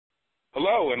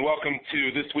Hello and welcome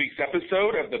to this week's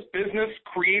episode of the Business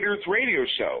Creators Radio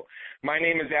Show. My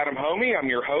name is Adam Homey. I'm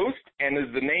your host, and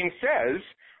as the name says,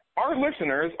 our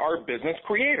listeners are business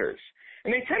creators.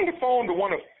 And they tend to fall into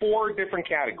one of four different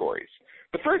categories.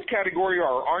 The first category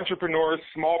are entrepreneurs,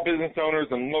 small business owners,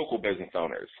 and local business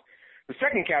owners. The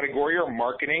second category are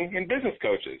marketing and business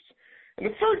coaches. And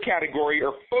the third category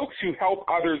are folks who help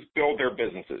others build their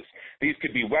businesses. These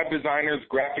could be web designers,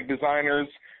 graphic designers,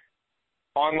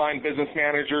 online business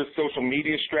managers, social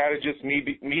media strategists,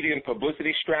 media and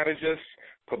publicity strategists,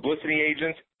 publicity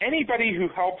agents, anybody who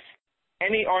helps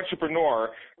any entrepreneur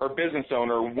or business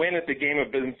owner win at the game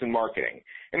of business and marketing.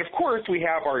 And of course, we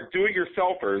have our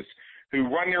do-it-yourselfers who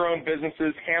run their own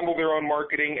businesses, handle their own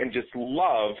marketing, and just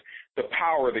love the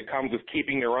power that comes with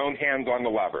keeping their own hands on the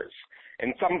levers.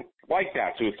 And some like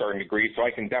that to a certain degree, so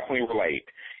I can definitely relate.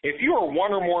 If you are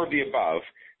one or more of the above,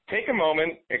 take a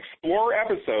moment, explore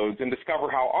episodes, and discover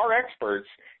how our experts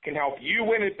can help you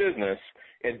win at business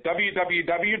at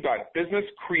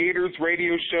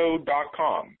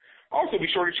www.businesscreatorsradioshow.com. Also, be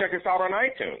sure to check us out on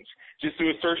iTunes. Just do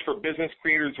a search for Business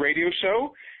Creators Radio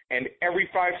Show, and every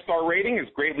 5-star rating is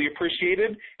greatly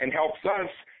appreciated and helps us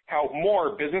help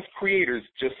more business creators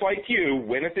just like you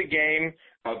win at the game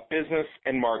of business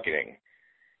and marketing.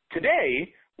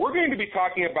 Today, we're going to be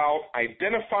talking about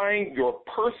identifying your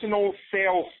personal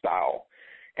sales style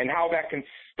and how that can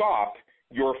stop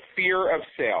your fear of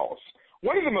sales.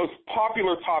 One of the most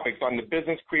popular topics on the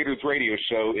Business Creators Radio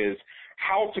Show is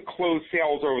how to close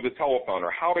sales over the telephone,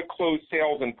 or how to close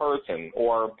sales in person,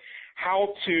 or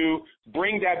how to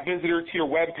bring that visitor to your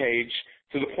webpage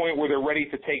to the point where they're ready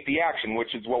to take the action,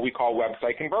 which is what we call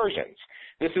website conversions.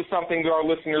 This is something that our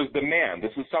listeners demand.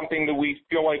 This is something that we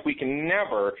feel like we can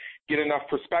never get enough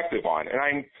perspective on. And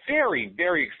I'm very,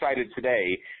 very excited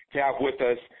today to have with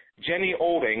us Jenny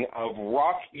Olding of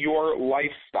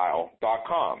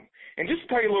RockYourLifestyle.com. And just to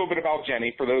tell you a little bit about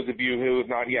Jenny, for those of you who have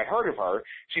not yet heard of her,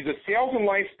 she's a sales and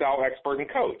lifestyle expert and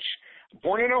coach.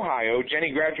 Born in Ohio, Jenny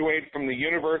graduated from the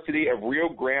University of Rio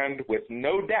Grande with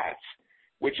no debts,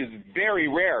 which is very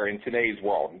rare in today's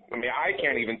world. I mean, I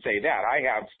can't even say that. I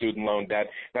have student loan debt,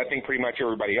 and I think pretty much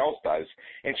everybody else does.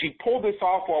 And she pulled this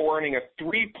off while earning a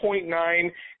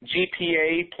 3.9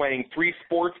 GPA, playing 3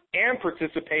 sports, and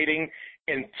participating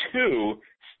in 2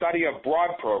 study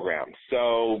abroad programs,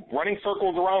 so running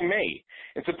circles around me.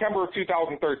 In September of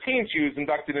 2013, she was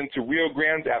inducted into Rio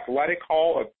Grande's Athletic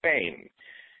Hall of Fame.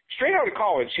 Straight out of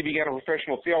college, she began a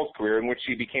professional sales career in which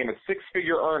she became a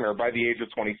 6-figure earner by the age of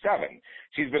 27.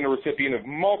 She's been a recipient of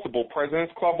multiple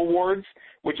President's Club Awards,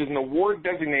 which is an award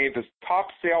designated as top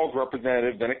sales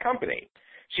representative in a company.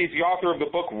 She's the author of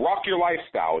the book Rock Your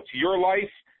Lifestyle. It's your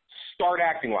life, start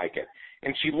acting like it.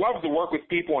 And she loves to work with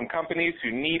people and companies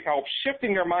who need help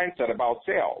shifting their mindset about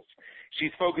sales.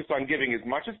 She's focused on giving as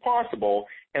much as possible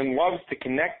and loves to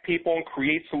connect people and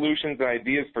create solutions and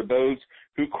ideas for those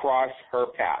who cross her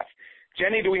path.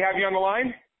 Jenny, do we have you on the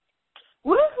line?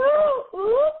 Woo-hoo!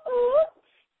 Ooh.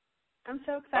 I'm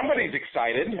so excited. Somebody's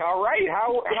excited. All right.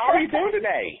 How are you doing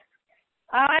today?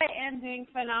 I am doing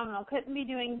phenomenal. Couldn't be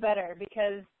doing better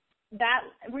because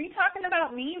were you talking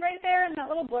about me right there in that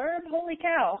little blurb? Holy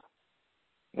cow.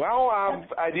 Well,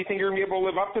 do you think you're going to be able to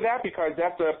live up to that? Because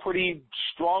that's a pretty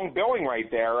strong billing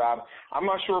right there. I'm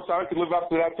not sure if I could live up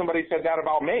to that. Somebody said that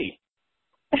about me.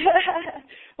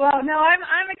 Well, no,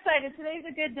 I'm excited. Today's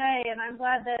a good day, and I'm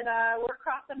glad that we're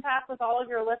crossing paths with all of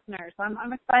your listeners.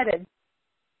 I'm excited.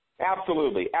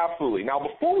 Absolutely, absolutely. Now,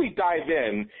 before we dive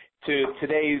in to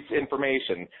today's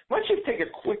information, let's just take a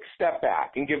quick step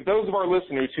back and give those of our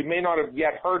listeners who may not have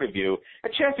yet heard of you a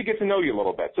chance to get to know you a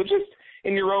little bit. So just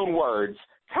in your own words,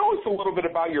 tell us a little bit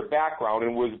about your background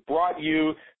and what brought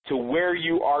you to where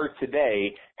you are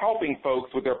today, helping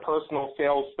folks with their personal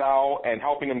sales style and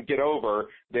helping them get over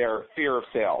their fear of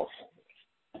sales.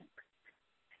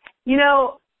 You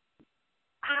know,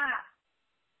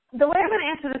 the way I'm going to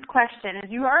answer this question is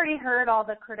you already heard all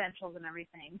the credentials and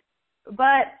everything,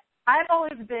 but I've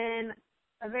always been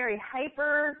a very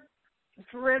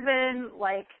hyper-driven,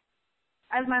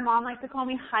 as my mom likes to call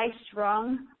me,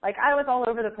 high-strung. I was all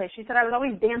over the place. She said I was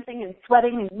always dancing and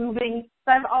sweating and moving.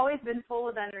 So I've always been full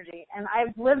of energy. And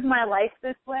I've lived my life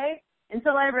this way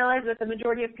until I realized that the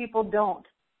majority of people don't.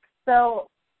 So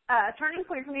a turning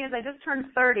point for me is I just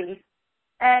turned 30.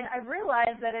 And I've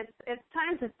realized that it's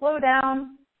time to slow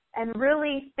down and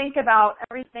really think about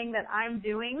everything that I'm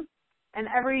doing and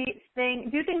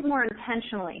do things more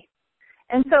intentionally.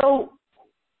 And so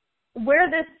where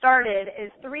this started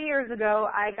is 3 years ago,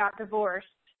 I got divorced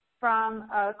from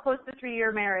a close to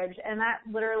 3-year marriage, and that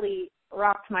literally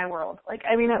rocked my world.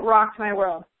 It rocked my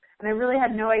world. and I really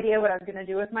had no idea what I was going to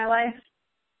do with my life.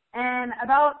 And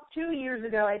about 2 years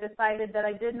ago, I decided that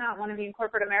I did not want to be in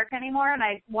corporate America anymore, and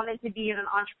I wanted to be in an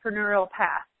entrepreneurial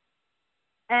path.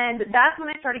 And that's when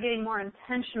I started getting more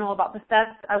intentional about the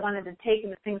steps I wanted to take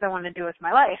and the things I wanted to do with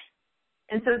my life.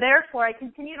 And so therefore, I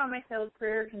continued on my sales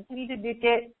career, continued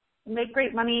to make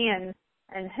great money and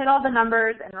hit all the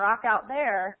numbers and rock out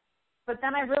there. But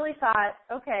then I really thought,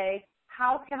 okay,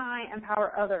 how can I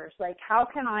empower others? Like, how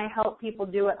can I help people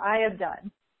do what I have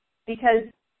done? Because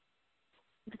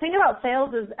the thing about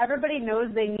sales is everybody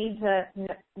knows they need to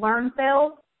learn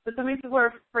sales, but so many people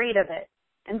are afraid of it.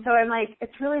 And so I'm like,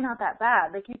 it's really not that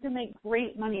bad. Like, you can make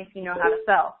great money if you know how to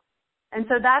sell. And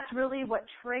so that's really what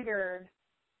triggered,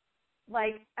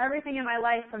 like, everything in my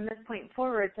life from this point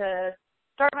forward to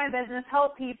start my business,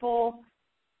 help people.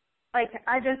 Like,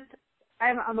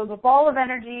 I'm a ball of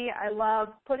energy. I love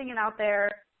putting it out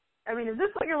there. I mean, is this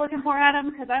what you're looking for,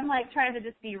 Adam? Because I'm, like, trying to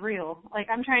just be real. Like,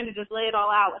 I'm trying to just lay it all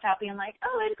out without being like,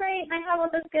 oh, it's great, and I have all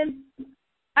this good,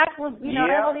 I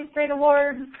have all these great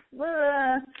awards.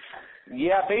 Blah.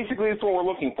 Yeah, basically that's what we're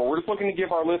looking for. We're just looking to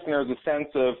give our listeners a sense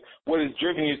of what has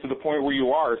driven you to the point where you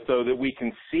are so that we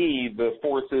can see the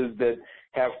forces that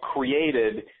have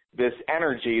created this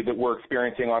energy that we're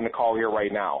experiencing on the call here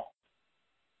right now.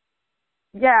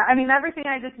 Yeah, I mean, everything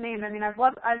I just named. I mean, I've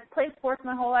played sports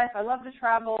my whole life. I love to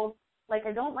travel. Like,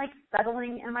 I don't like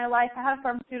settling in my life. I had a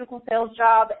pharmaceutical sales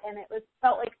job, and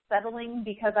felt like settling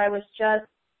because I was just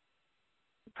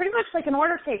pretty much like an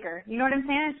order taker. You know what I'm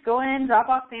saying? Just go in, drop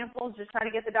off samples, just try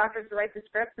to get the doctors to write the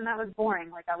scripts, and that was boring.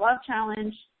 Like, I love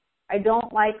challenge. I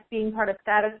don't like being part of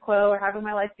status quo or having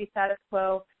my life be status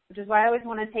quo, which is why I always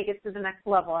want to take it to the next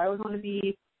level. I always want to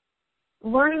be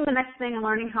learning the next thing and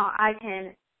learning how I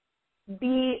can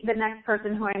be the next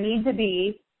person who I need to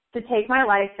be to take my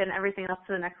life and everything else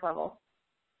to the next level.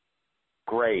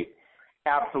 Great.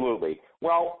 Absolutely.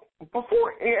 Well,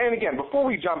 before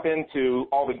we jump into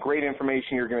all the great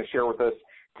information you're going to share with us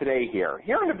today here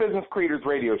on the Business Creators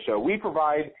Radio Show, we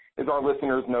provide, as our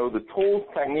listeners know, the tools,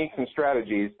 techniques, and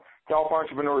strategies to help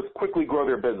entrepreneurs quickly grow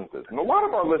their businesses. And a lot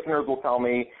of our listeners will tell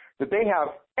me that they have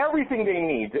everything they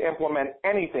need to implement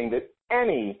anything that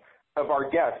any of our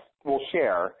guests will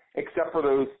share, except for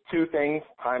those two things,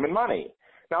 time and money.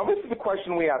 Now, this is a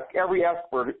question we ask every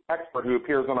expert who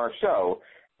appears on our show.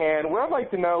 And what I'd like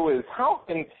to know is, how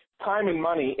can time and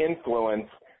money influence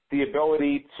the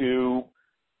ability to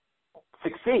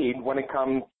succeed when it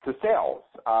comes to sales?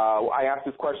 I ask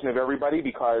this question of everybody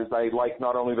because I like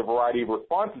not only the variety of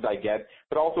responses I get,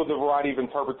 but also the variety of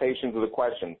interpretations of the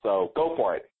question. So go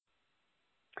for it.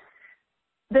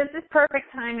 This is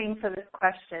perfect timing for this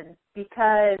question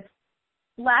because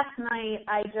last night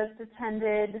I just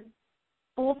attended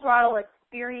Full Throttle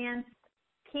Experience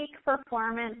Peak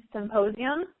Performance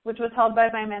Symposium, which was held by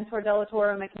my mentor,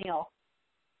 Delatoro McNeil.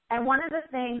 And one of the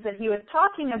things that he was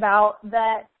talking about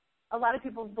that a lot of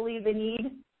people believe they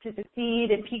need to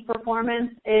succeed in peak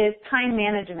performance is time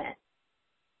management.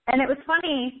 And it was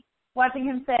funny watching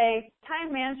him say,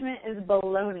 time management is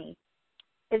baloney.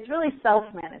 It's really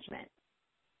self-management.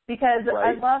 Because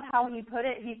right. I love how he put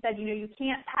it. He said, you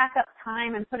can't pack up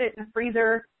time and put it in a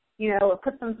freezer,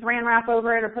 put some saran wrap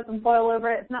over it or put some foil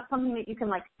over it. It's not something that you can,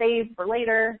 save for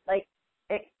later. Like,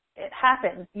 it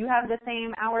happens. You have the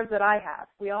same hours that I have.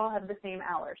 We all have the same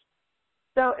hours.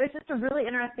 So it's just a really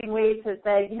interesting way to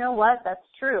say, you know what, that's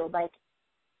true. Like,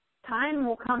 time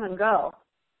will come and go.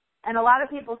 And a lot of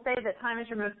people say that time is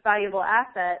your most valuable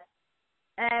asset.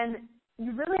 And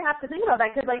you really have to think about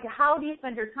that because, how do you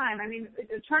spend your time? I mean,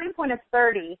 the turning point is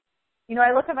 30.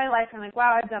 I look at my life and I'm like,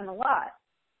 wow, I've done a lot.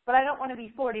 But I don't want to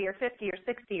be 40 or 50 or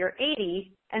 60 or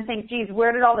 80 and think, geez,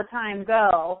 where did all the time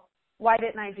go? Why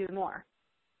didn't I do more?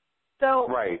 So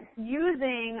right.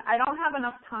 I don't have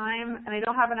enough time and I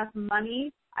don't have enough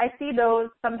money, I see those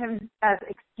sometimes as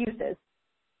excuses.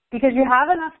 Because you have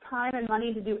enough time and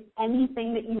money to do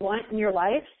anything that you want in your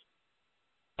life.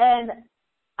 And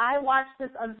I watched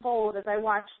this unfold as I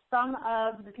watched some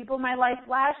of the people in my life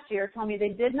last year tell me they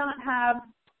did not have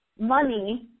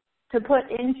money to put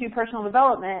into personal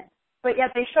development, but yet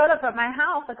they showed up at my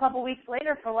house a couple weeks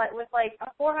later with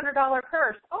a $400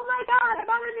 purse. Oh my God, I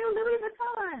bought a new Louis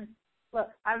Vuitton. Look,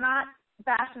 I'm not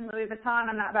bashing Louis Vuitton.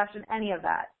 I'm not bashing any of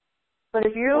that. But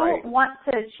if you right. want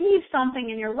to achieve something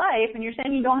in your life and you're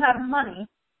saying you don't have money,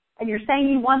 and you're saying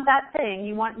you want that thing,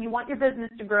 you want your business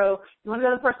to grow, you want to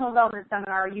go to the personal development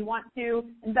seminar, you want to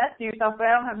invest in yourself, but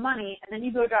I don't have money, and then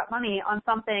you go drop money on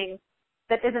something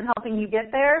that isn't helping you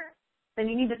get there, then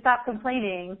you need to stop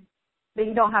complaining that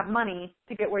you don't have money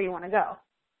to get where you want to go.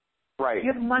 Right.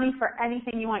 You have money for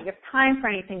anything you want. You have time for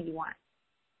anything you want.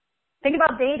 Think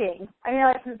about dating. I mean,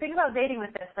 like, think about dating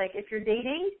with this. Like, if you're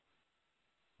dating,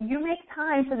 you make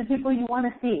time for the people you want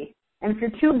to see. And if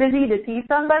you're too busy to see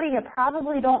somebody, you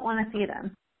probably don't want to see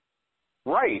them.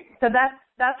 Right. So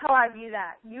that's how I view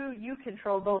that. You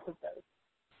control both of those.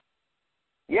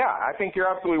 Yeah, I think you're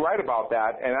absolutely right about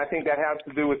that. And I think that has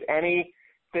to do with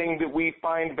anything that we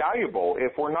find valuable.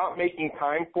 If we're not making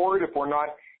time for it, if we're not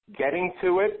getting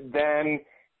to it, then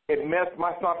it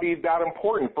must not be that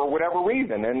important for whatever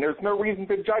reason. And there's no reason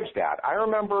to judge that. I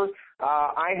remember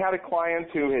I had a client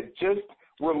who had just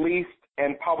released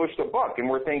and published a book, and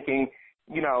we're thinking,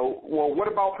 well,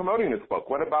 what about promoting this book?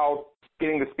 What about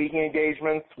getting the speaking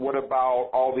engagements? What about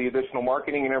all the additional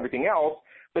marketing and everything else?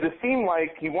 But it seemed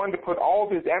like he wanted to put all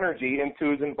of his energy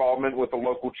into his involvement with a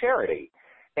local charity.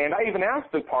 And I even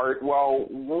asked the part, well,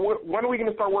 when are we going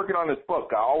to start working on this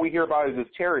book? All we hear about is this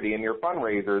charity and your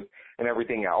fundraisers and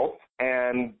everything else.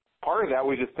 And part of that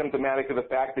was just symptomatic of the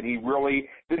fact that he really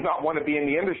did not want to be in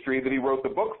the industry that he wrote the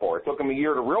book for. It took him a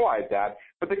year to realize that,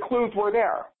 but the clues were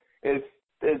there,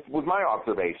 was my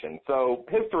observation. So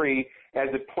history, as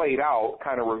it played out,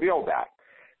 kind of revealed that.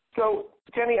 So,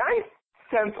 Jenny, I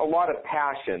sense a lot of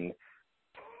passion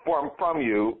from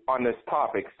you on this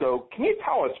topic. So can you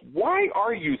tell us, why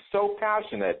are you so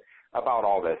passionate about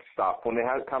all this stuff when it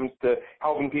comes to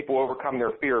helping people overcome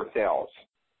their fear of sales?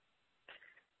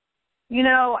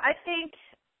 I think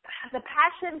the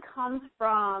passion comes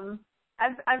from,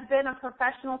 I've been a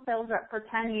professional sales rep for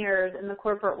 10 years in the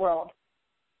corporate world.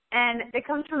 And it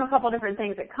comes from a couple different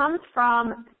things. It comes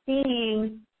from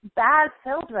seeing bad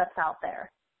sales reps out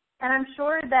there. And I'm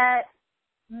sure that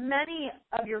many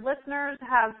of your listeners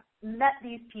have met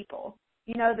these people.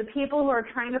 The people who are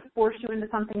trying to force you into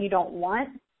something you don't want,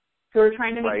 who are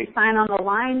trying to make you sign on the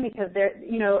line because they're,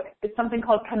 it's something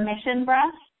called commission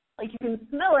breath. Like, you can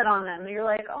smell it on them. You're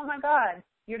like, oh my God,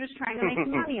 you're just trying to make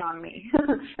money on me.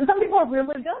 And some people are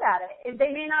really good at it.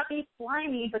 They may not be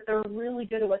slimy, but they're really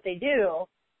good at what they do.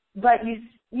 But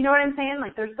you know what I'm saying?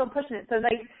 Like, they're still pushing it. So,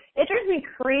 like, it drives me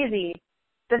crazy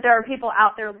that there are people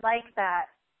out there like that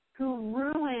who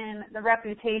ruin the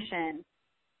reputation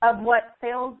of what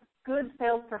good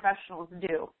sales professionals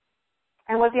do,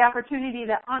 and what the opportunity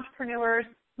that entrepreneurs,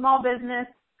 small business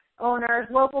owners,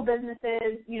 local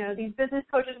businesses, these business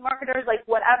coaches, marketers, like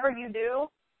whatever you do,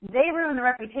 they ruin the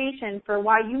reputation for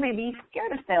why you may be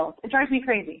scared of sales. It drives me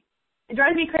crazy. And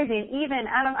even,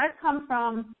 Adam, I've come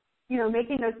from,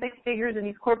 making those six figures in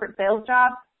these corporate sales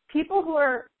jobs, people who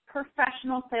are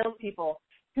professional salespeople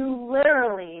who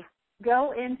literally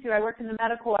go into, I worked in the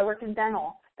medical, I worked in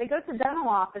dental. They go to dental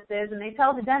offices and they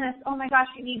tell the dentist, oh my gosh,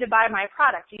 you need to buy my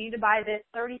product. You need to buy this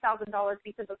 $30,000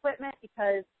 piece of equipment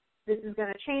because this is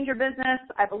going to change your business.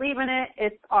 I believe in it.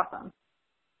 It's awesome.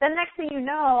 Then next thing you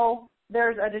know,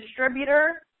 there's a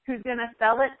distributor who's going to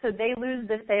sell it so they lose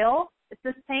the sale. It's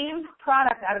the same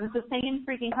product, Adam. It's the same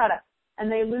freaking product.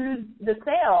 And they lose the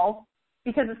sale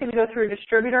because it's going to go through a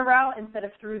distributor route instead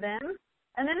of through them.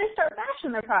 And then they start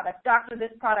bashing their product. Doctor,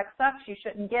 this product sucks. You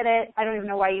shouldn't get it. I don't even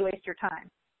know why you waste your time.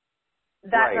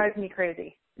 That drives me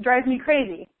crazy. It drives me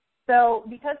crazy. So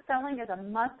because selling is a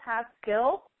must-have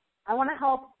skill, I want to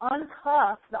help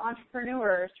uncuff the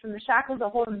entrepreneurs from the shackles that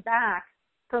hold them back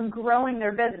from growing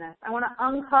their business. I want to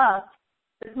uncuff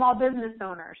the small business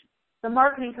owners, the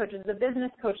marketing coaches, the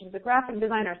business coaches, the graphic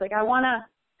designers. Like, I want to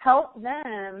help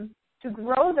them to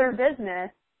grow their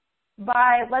business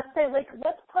by, let's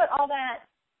put all that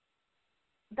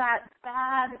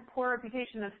bad, poor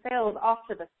reputation of sales off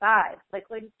to the side. Like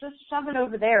just shove it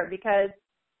over there, because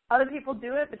other people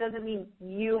do it, but doesn't mean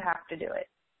you have to do it.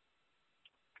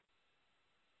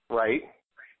 Right.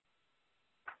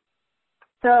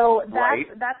 So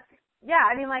that's yeah.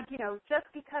 I mean, just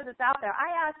because it's out there.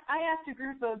 I asked a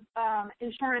group of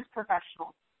insurance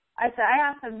professionals. I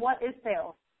asked them, what is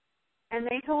sales? And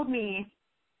they told me,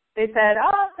 they said,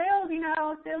 oh, sales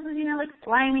is, like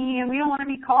slimy, and we don't want to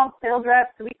be called sales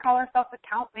reps, so we call ourselves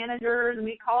account managers, and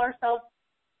we call ourselves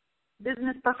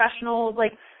business professionals.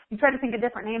 Like, you try to think of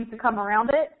different names to come around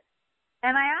it.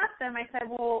 And I asked them, I said,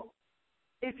 well,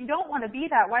 if you don't want to be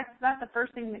that, why is that the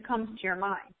first thing that comes to your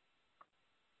mind?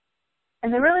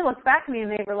 And they really looked back at me, and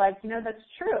they were like, that's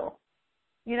true.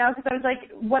 Because I was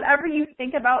like, whatever you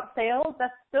think about sales,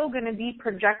 that's still going to be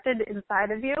projected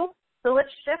inside of you. So let's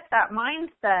shift that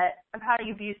mindset of how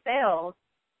you view sales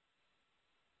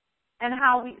and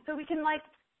so we can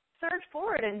surge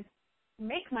forward and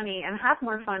make money and have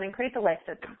more fun and create the life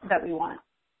that we want.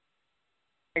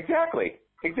 Exactly.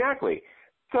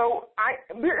 So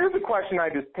there is a question I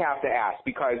just have to ask,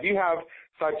 because you have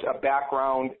such a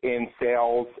background in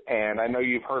sales, and I know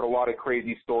you've heard a lot of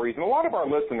crazy stories, and a lot of our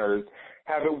listeners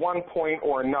have at one point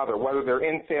or another, whether they're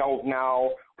in sales now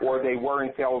or they were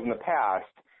in sales in the past,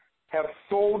 have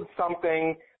sold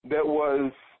something that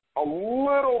was a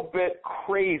little bit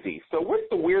crazy. So what's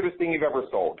the weirdest thing you've ever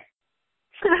sold?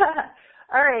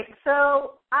 All right,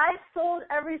 so I sold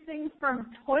everything from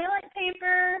toilet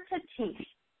paper to teeth.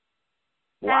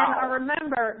 Wow. And I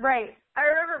remember right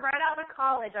out of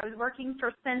college, I was working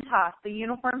for Cintas, the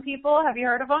uniform people. Have you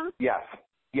heard of them? Yes.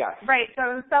 Right, so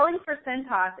I was selling for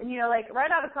Cintas, and, like,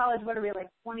 right out of college, what are we, like,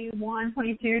 21,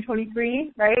 22,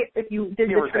 23, right, if you did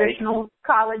the traditional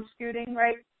college schooling,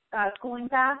 right, schooling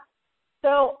path.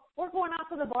 So we're going out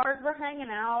to the bars, we're hanging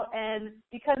out, and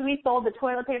because we sold the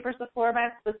toilet papers, the floor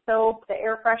mats, the soap, the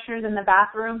air fresheners in the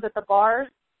bathrooms at the bars,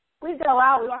 we'd go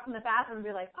out, we walk in the bathroom and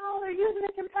be like, oh, they're using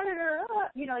a competitor.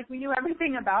 Like we knew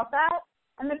everything about that.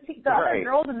 And the other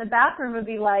girls in the bathroom would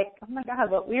be like, oh, my God,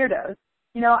 what weirdos.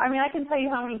 I can tell you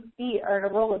how many feet are in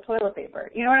a roll of toilet paper.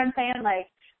 You know what I'm saying?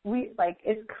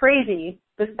 It's crazy,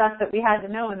 the stuff that we had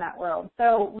to know in that world.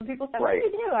 So when people said, what do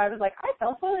you do? I was like, I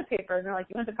sell toilet paper. And they're like,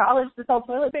 you went to college to sell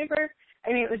toilet paper?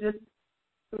 It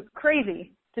was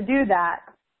crazy to do that.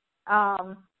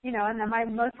 And then my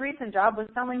most recent job was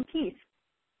selling teeth.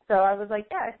 So I was like,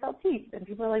 yeah, I sell teeth. And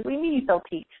people are like, what do you mean you sell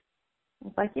teeth?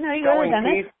 It's like, you go to the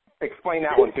dentist. Teeth? Explain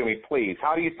that one to me, please.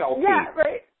 How do you sell teeth? Yeah,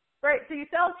 right. So you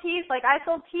sell teeth. Like, I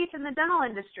sold teeth in the dental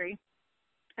industry.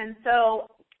 And so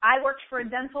I worked for a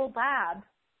dental lab.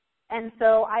 And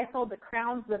so I sold the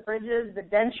crowns, the bridges, the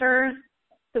dentures.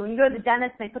 So when you go to the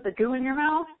dentist and they put the goo in your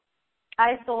mouth,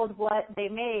 I sold what they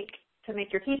make to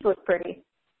make your teeth look pretty.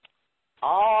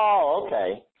 Oh,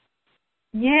 okay.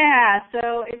 Yeah,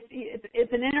 so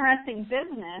it's an interesting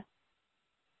business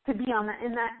to be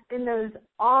in those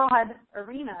odd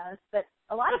arenas that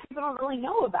a lot of people don't really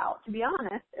know about, to be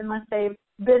honest, unless they've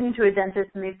been to a dentist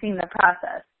and they've seen the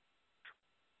process.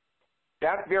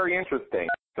 That's very interesting.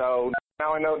 So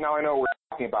now I know what we're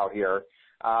talking about here.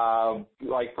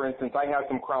 Like, for instance, I had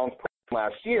some crowns put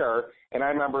last year, and I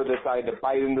remember this, I had to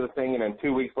bite into the thing, and then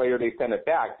 2 weeks later they sent it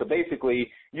back. So basically,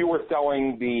 you were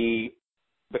selling the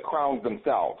crowns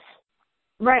themselves.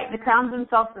 Right, the crowns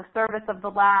themselves, the service of the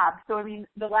lab. So,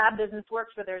 the lab business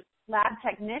works where there's lab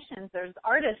technicians, there's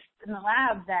artists in the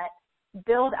lab that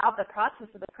build out the process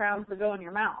of the crowns that go in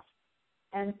your mouth.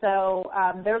 And so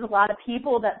there's a lot of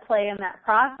people that play in that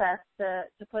process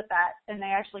to put that, and they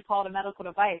actually call it a medical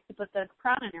device, to put the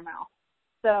crown in your mouth.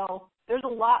 So there's a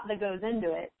lot that goes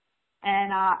into it.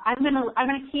 And I'm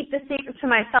gonna keep the secret to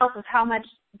myself of how much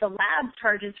the lab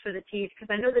charges for the teeth,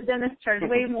 because I know the dentist charges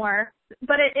way more,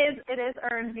 but it is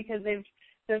earned because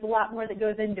there's a lot more that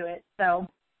goes into it. So,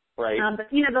 right. But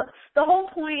the whole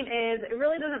point is, it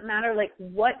really doesn't matter like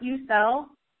what you sell,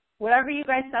 whatever you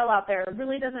guys sell out there. It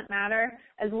really doesn't matter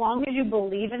as long as you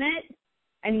believe in it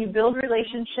and you build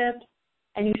relationships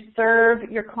and you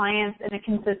serve your clients in a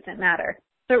consistent manner.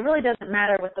 So it really doesn't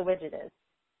matter what the widget is.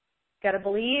 Got to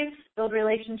believe, build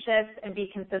relationships, and be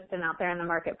consistent out there in the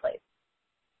marketplace.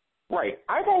 Right.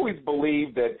 I've always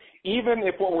believed that even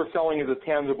if what we're selling is a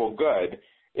tangible good,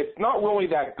 it's not really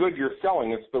that good you're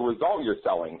selling, it's the result you're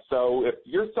selling. So if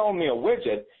you're selling me a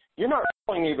widget, you're not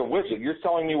selling me the widget, you're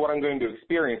selling me what I'm going to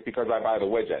experience because I buy the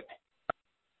widget.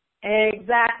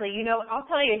 Exactly. I'll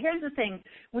tell you, here's the thing.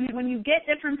 When you get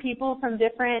different people from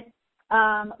different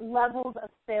levels of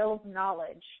sales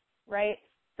knowledge, right?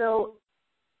 So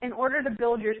in order to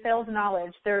build your sales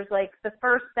knowledge, there's like the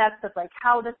first steps of like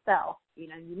how to sell. You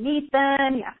meet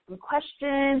them, you ask them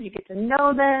questions, you get to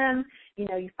know them,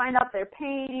 you find out their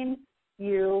pain,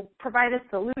 you provide a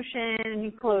solution, and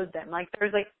you close them. Like,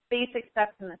 there's like basic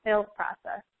steps in the sales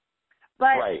process.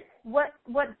 But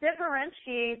what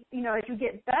differentiates, as you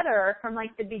get better from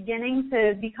like the beginning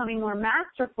to becoming more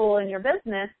masterful in your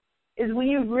business, is when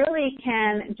you really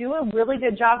can do a really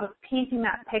good job of painting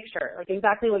that picture, like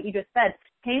exactly what you just said,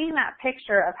 painting that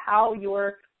picture of how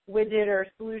your widget or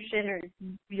solution or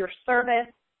your service,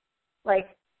 like,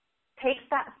 takes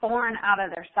that thorn out of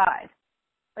their side.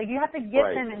 Like, you have to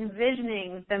get them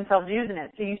envisioning themselves using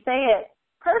it. So you say it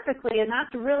perfectly, and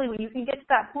that's really, when you can get to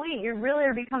that point, you really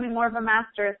are becoming more of a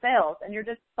master of sales, and you're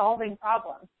just solving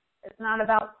problems. It's not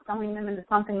about selling them into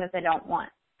something that they don't want.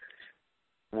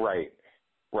 Right,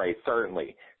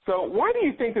 certainly. So why do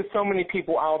you think that so many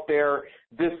people out there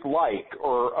dislike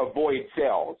or avoid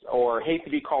sales or hate to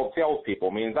be called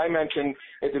salespeople? I mean, as I mentioned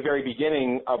at the very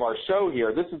beginning of our show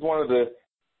here, this is one of the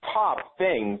top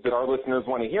things that our listeners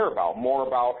want to hear about, more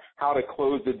about how to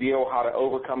close the deal, how to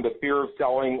overcome the fear of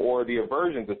selling or the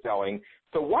aversion to selling.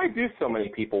 So why do so many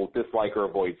people dislike or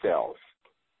avoid sales?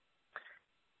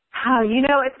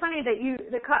 It's funny that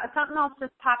something else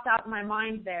just popped out in my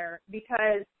mind there,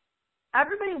 because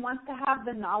everybody wants to have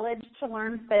the knowledge to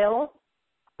learn sales.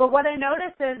 But what I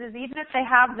notice is even if they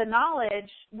have the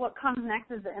knowledge, what comes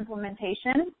next is the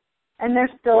implementation, and they're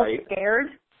still scared.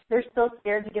 They're still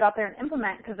scared to get out there and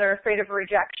implement because they're afraid of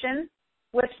rejection,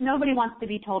 which nobody wants to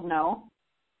be told no.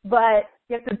 But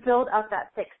you have to build up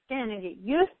that thick skin and get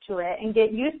used to it and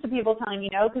get used to people telling you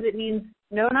no, because it means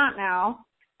no, not now,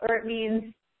 or it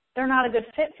means they're not a good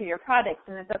fit for your product,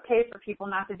 and it's okay for people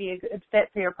not to be a good fit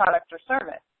for your product or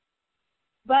service.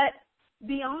 But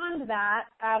beyond that,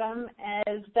 Adam,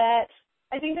 is that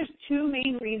I think there's two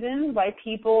main reasons why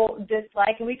people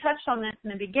dislike, and we touched on this in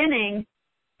the beginning,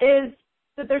 is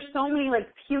that there's so many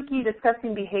pukey,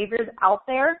 disgusting behaviors out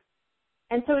there.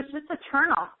 And so it's just a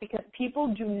turnoff because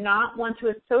people do not want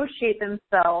to associate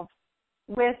themselves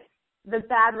with the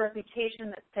bad reputation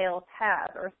that sales has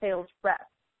or sales reps.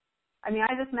 I mean,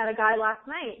 I just met a guy last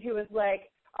night who was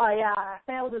like, "Oh yeah,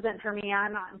 sales isn't for me.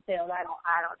 I'm not in sales. I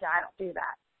don't do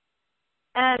that."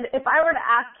 And if I were to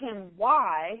ask him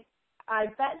why, I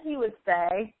bet he would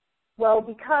say, "Well,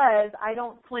 because I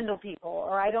don't swindle people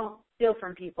or I don't steal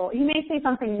from people." He may say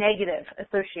something negative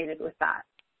associated with that.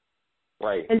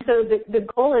 Right. And so the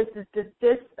goal is to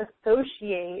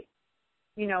disassociate,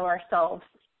 ourselves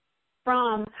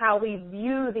from how we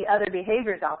view the other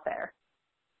behaviors out there.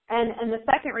 And the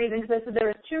second reason, because I said there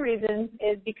was two reasons,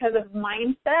 is because of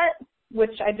mindset,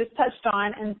 which I just touched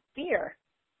on, and fear.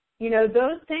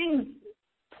 Those things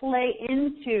play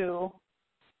into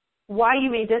why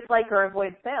you may dislike or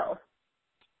avoid sales.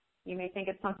 You may think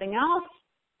it's something else.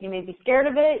 You may be scared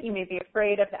of it. You may be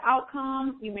afraid of the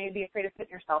outcome. You may be afraid of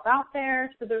putting yourself out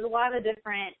there. So there's a lot of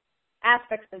different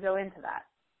aspects that go into that.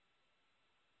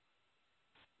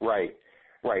 Right.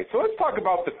 So let's talk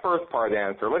about the first part of the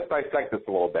answer. Let's dissect this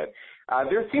a little bit.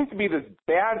 There seems to be this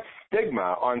bad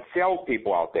stigma on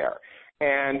salespeople out there.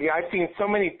 And I've seen so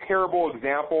many terrible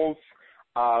examples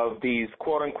of these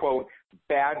quote-unquote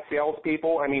bad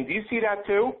salespeople. I mean, do you see that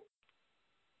too?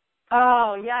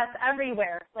 Oh, yes,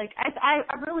 everywhere.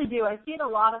 I really do. I see it a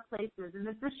lot of places, and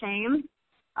it's a shame.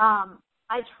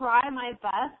 I try my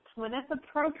best when it's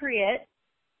appropriate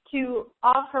to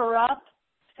offer up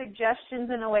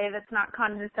suggestions in a way that's not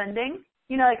condescending.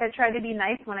 I try to be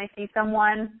nice when I see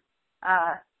someone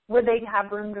where they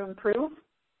have room to improve.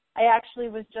 I actually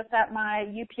was just at my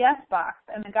UPS box,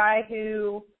 and the guy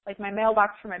who, my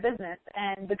mailbox for my business,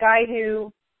 and the guy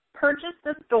who purchased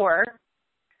the store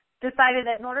decided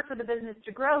that in order for the business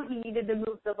to grow, he needed to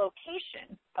move the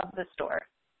location of the store.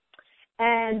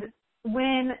 And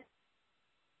when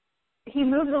he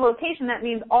moved the location, that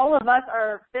means all of us,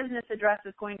 our business address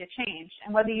is going to change.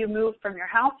 And whether you move from your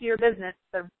house to your business,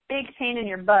 it's a big pain in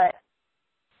your butt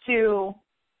to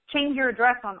change your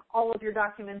address on all of your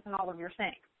documents and all of your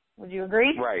things. Would you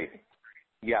agree? Right.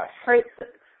 Yes. Right.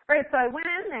 So I went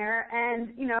in there, and,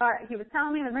 he was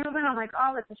telling me the movement. I'm like,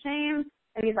 oh, that's a shame.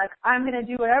 And he's like, I'm going to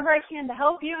do whatever I can to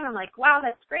help you. And I'm like, wow,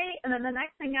 that's great. And then the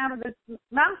next thing out of his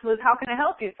mouth was, how can I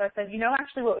help you? So I said,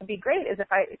 actually what would be great is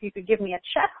if you could give me a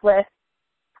checklist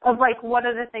of what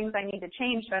are the things I need to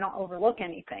change so I don't overlook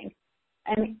anything.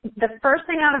 And the first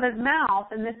thing out of his mouth,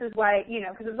 and this is why,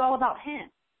 because it was all about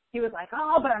him. He was like,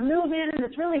 oh, but I'm moving and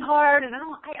it's really hard and I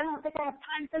don't think I have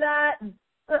time for that.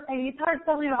 And he started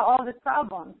telling me about all of his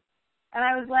problems. And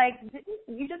I was like,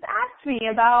 you just asked me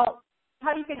about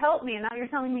how you could help me, and now you're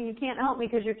telling me you can't help me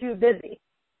because you're too busy,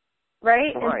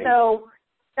 right? And so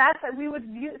that's what we would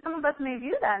view. Some of us may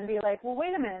view that and be like, well,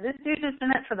 wait a minute, this dude just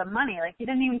in it for the money. He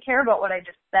didn't even care about what I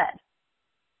just said,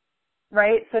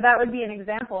 right? So that would be an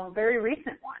example, a very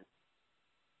recent one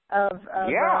of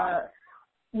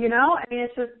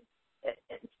it's just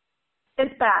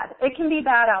it's bad. It can be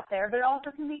bad out there, but it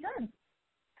also can be good.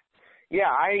 Yeah,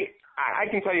 I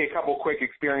can tell you a couple quick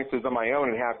experiences of my own.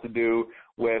 It has to do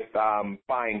with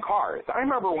buying cars. I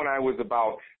remember when I was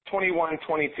about 21,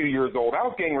 22 years old, I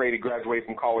was getting ready to graduate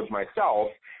from college myself,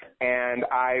 and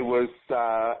I was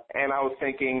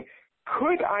thinking,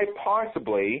 could I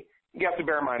possibly, you have to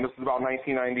bear in mind this is about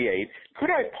 1998, could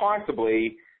I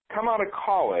possibly come out of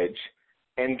college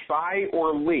and buy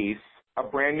or lease a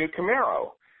brand new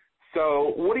Camaro?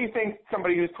 So what do you think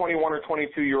somebody who's 21 or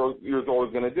 22 years old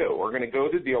is going to do? We're going to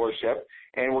go to the dealership,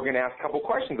 and we're going to ask a couple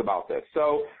questions about this.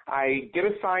 So I get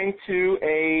assigned to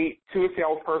a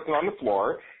salesperson on the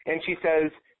floor, and she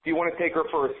says, Do you want to take her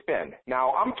for a spin?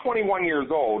 Now, I'm 21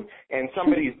 years old, and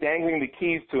somebody's dangling the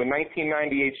keys to a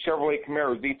 1998 Chevrolet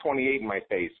Camaro Z28 in my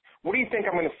face. What do you think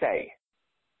I'm going to say?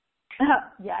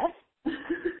 Yes.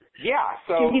 Yeah.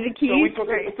 So, give you the keys? so we took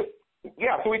it.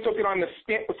 Yeah, so we took it on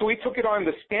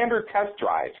the standard test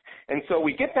drive, and so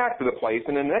we get back to the place,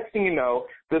 and the next thing you know,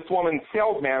 this woman's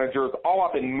sales manager is all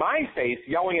up in my face,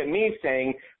 yelling at me,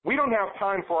 saying, "We don't have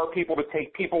time for our people to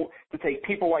take people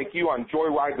like you on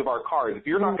joyrides of our cars. If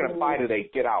you're not going to buy today,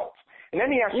 get out." And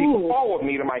then he actually followed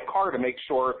me to my car to make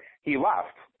sure he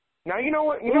left. Now you know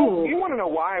what? You want to know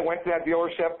why I went to that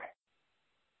dealership?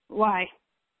 Why?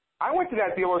 I went to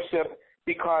that dealership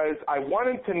because I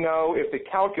wanted to know if the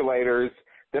calculators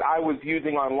that I was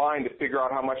using online to figure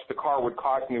out how much the car would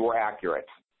cost me were accurate.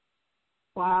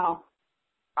 Wow.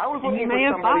 I was looking for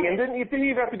somebody, and it didn't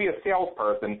even have to be a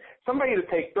salesperson, somebody to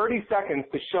take 30 seconds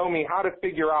to show me how to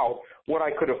figure out what I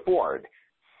could afford.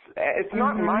 It's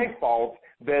not my fault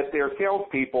that their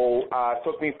salespeople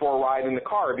took me for a ride in the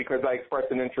car because I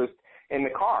expressed an interest in the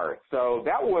car. So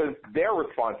that was their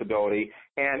responsibility.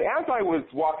 And as I was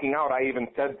walking out, I even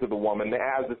said to the woman,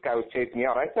 as this guy was chasing me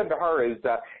out, I said to her, I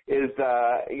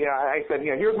said,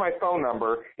 here's my phone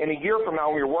number. In a year from now,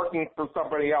 when you're working for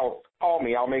somebody else, call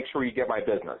me. I'll make sure you get my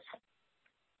business.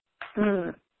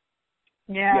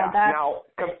 Yeah. Now,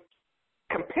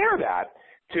 compare that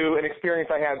to an experience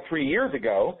I had 3 years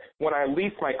ago when I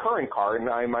leased my current car, and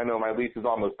I know my lease is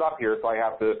almost up here, so I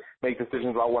have to make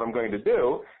decisions about what I'm going to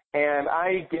do. And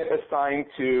I get assigned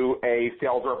to a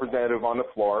sales representative on the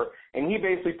floor, and he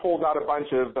basically pulls out a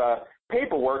bunch of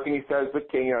paperwork, and he says,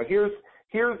 "Okay,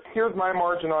 here's my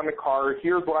margin on the car.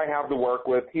 Here's what I have to work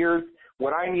with. Here's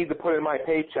what I need to put in my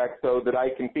paycheck so that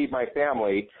I can feed my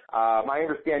family. I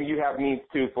understand you have needs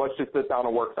too, so let's just sit down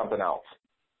and work something else."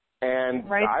 And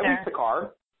I leased the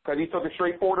car because he took a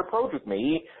straightforward approach with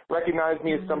me. He recognized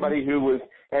me as somebody who was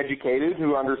educated,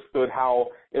 who understood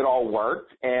how it all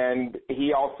worked, and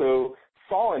he also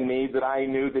saw in me that I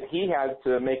knew that he had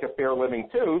to make a fair living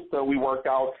too, so we worked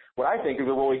out what I think is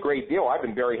a really great deal. I've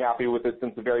been very happy with it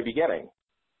since the very beginning.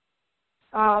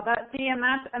 Oh, that's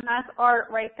art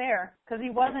right there, because he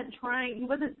wasn't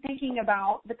thinking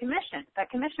about the commission, that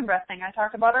commission breast thing I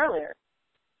talked about earlier.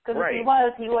 Because if he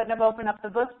was, he wouldn't have opened up the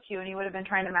books to you, and he would have been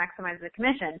trying to maximize the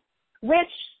commission,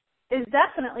 which is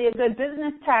definitely a good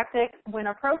business tactic when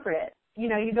appropriate. You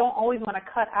don't always want to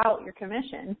cut out your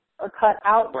commission or cut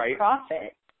out your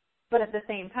profit, but at the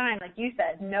same time, like you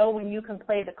said, know when you can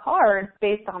play the cards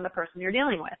based on the person you're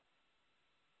dealing with.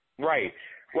 Right.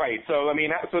 So,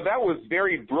 so that was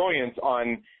very brilliant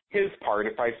on his part,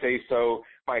 if I say so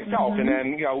myself. And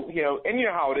then, and you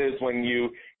know how it is when you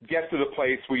get to the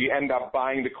place where you end up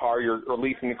buying the car or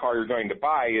leasing the car you're going to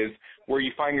buy, is where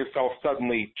you find yourself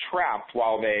suddenly trapped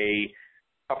while they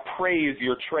appraise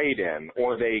your trade-in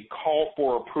or they call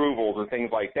for approvals or things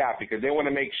like that, because they want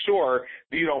to make sure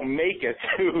that you don't make it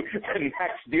to the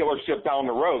next dealership down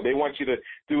the road. They want you to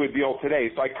do a deal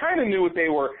today. So I kind of knew what they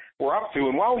were up to.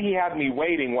 And while he had me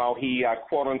waiting, while he,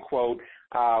 quote-unquote,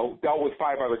 dealt with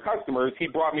 5 other customers, he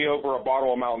brought me over a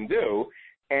bottle of Mountain Dew,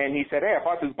 and he said, "Hey, I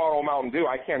bought this bottle of Mountain Dew.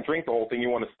 I can't drink the whole thing. You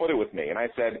want to split it with me?" And I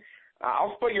said,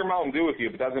 "I'll split your Mountain Dew with you,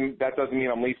 but that doesn't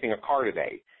mean I'm leasing a car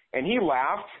today." And he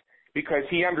laughed because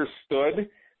he understood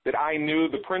that I knew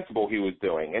the principle he was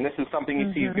doing. And this is something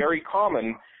you see very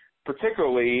common,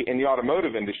 particularly in the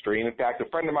automotive industry. And in fact, a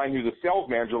friend of mine who's a sales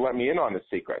manager let me in on this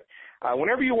secret.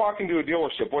 Whenever you walk into a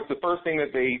dealership, what's the first thing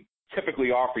that they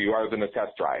typically offer you other than a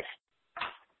test drive?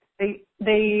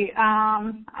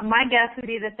 My guess would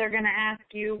be that they're going to ask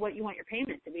you what you want your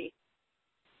payment to be.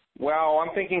 Well,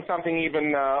 I'm thinking something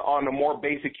even on a more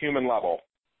basic human level.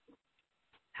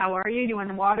 How are you? Do you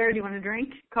want water? Do you want a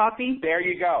drink? Coffee? There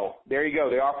you go. They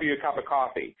offer you a cup of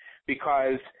coffee,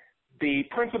 because the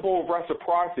principle of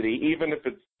reciprocity, even if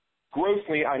it's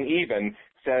grossly uneven,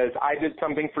 says, I did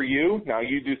something for you, now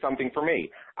you do something for me.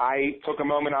 I took a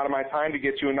moment out of my time to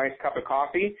get you a nice cup of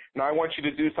coffee, now I want you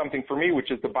to do something for me,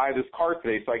 which is to buy this car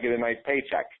today so I get a nice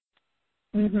paycheck.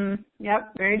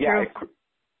 Yep, very true.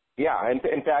 Yeah, in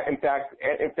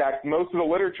fact, most of the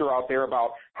literature out there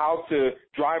about how to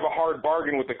drive a hard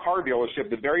bargain with the car dealership,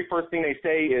 the very first thing they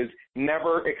say is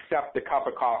never accept a cup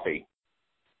of coffee.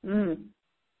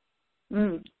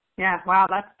 Yeah, wow,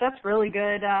 that's really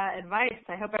good advice.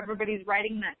 I hope everybody's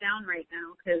writing that down right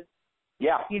now, because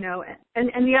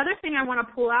and the other thing I want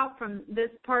to pull out from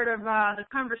this part of the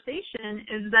conversation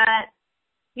is that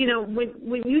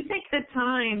when you take the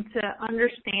time to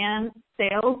understand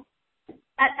sales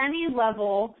at any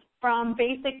level, from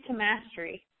basic to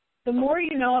mastery, the more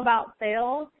you know about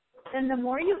sales, then the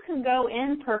more you can go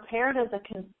in prepared as a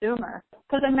consumer.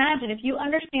 Because imagine if you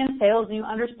understand sales and you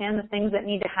understand the things that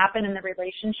need to happen in the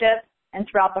relationship and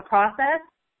throughout the process,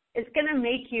 it's going to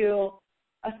make you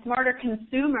a smarter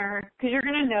consumer because you're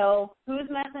going to know who's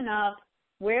messing up,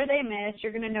 where they missed.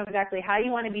 You're going to know exactly how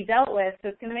you want to be dealt with. So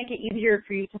it's going to make it easier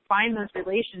for you to find those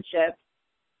relationships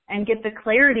and get the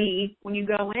clarity when you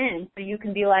go in. So you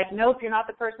can be like, nope, you're not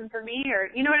the person for me, or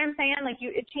you know what I'm saying? Like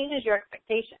it changes your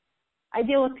expectations. I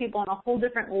deal with people on a whole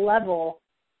different level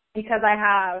because I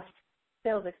have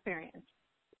sales experience.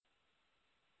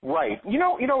 Right. You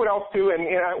know what else too,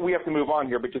 and we have to move on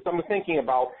here, but just I'm thinking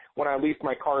about when I leased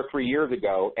my car 3 years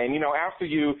ago, and after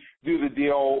you do the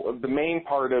deal, the main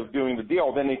part of doing the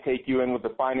deal, then they take you in with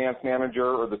the finance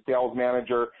manager or the sales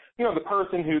manager, the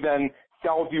person who then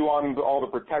sells you on all the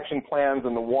protection plans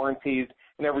and the warranties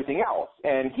and everything else.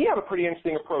 And he had a pretty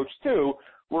interesting approach too,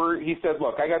 where he said,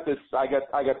 look, I got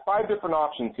 5 different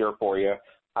options here for you.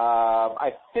 I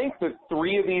think that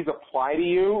 3 of these apply to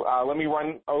you. Let me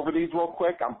run over these real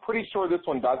quick. I'm pretty sure this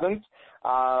one doesn't.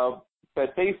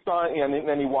 But based on, and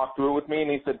then he walked through it with me, and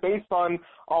he said, based on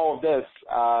all of this,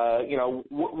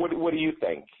 what do you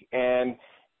think? And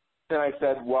then I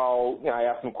said, well, I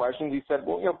asked him questions. He said,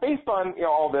 well, based on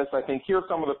all this, I think here's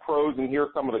some of the pros and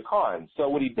here's some of the cons. So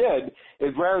what he did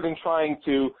is rather than trying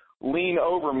to lean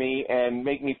over me and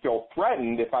make me feel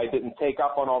threatened if I didn't take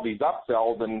up on all these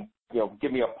upsells and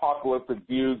give me apocalyptic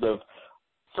views of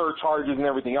surcharges and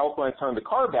everything else when I turned the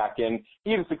car back in,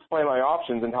 he just explained my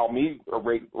options and helped me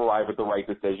arrive at the right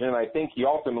decision. And I think he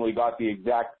ultimately got the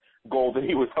exact goal that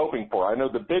he was hoping for. I know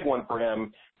the big one for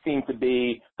him seemed to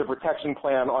be the protection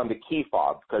plan on the key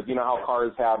fobs, because you know how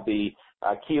cars have the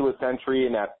keyless entry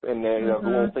and the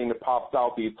little thing that pops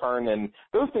out that you turn, and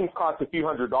those things cost a few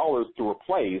 $100s to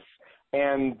replace,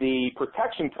 and the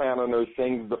protection plan on those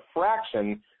things is a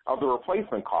fraction of the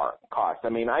replacement cost. I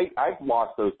mean, I've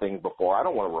lost those things before. I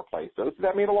don't want to replace those. So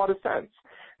that made a lot of sense.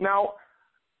 Now,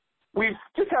 we've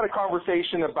just had a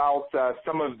conversation about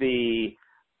some of the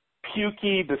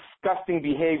pukey, disgusting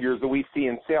behaviors that we see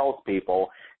in salespeople,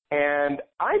 and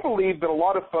I believe that a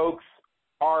lot of folks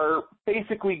are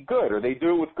basically good, or they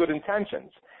do it with good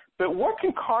intentions. But what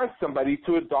can cause somebody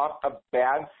to adopt a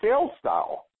bad sales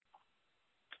style?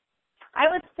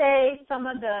 I would say some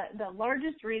of the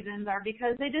largest reasons are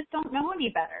because they just don't know any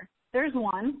better. There's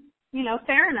one,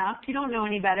 fair enough. You don't know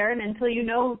any better, and until you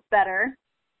know better,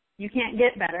 you can't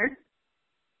get better.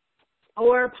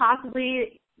 Or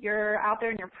possibly you're out there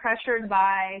and you're pressured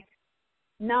by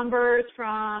numbers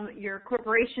from your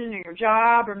corporation or your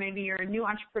job, or maybe you're a new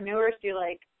entrepreneur, so you're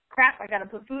like, crap, I got to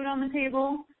put food on the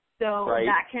table. So right.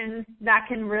 that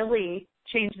can really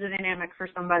change the dynamic for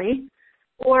somebody.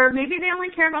 Or maybe they only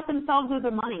care about themselves or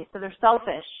their money, so they're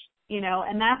selfish,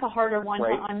 and that's a harder one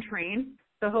right. to untrain.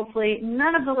 So hopefully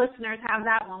none of the listeners have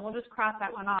that one. We'll just cross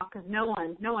that one off because no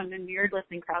one in your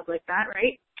listening crowd's like that,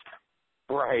 right?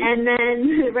 Right. And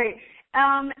then, right.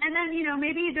 And then,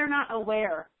 maybe they're not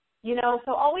aware,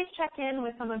 so always check in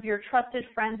with some of your trusted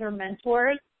friends or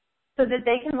mentors so that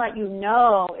they can let you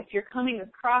know if you're coming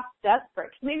across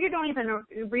desperate. Maybe you don't even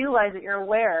realize that you're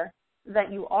aware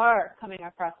that you are coming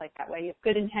across like that way. You have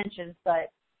good intentions, but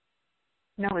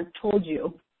no one's told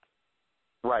you.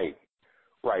 Right.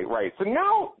 So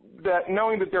now that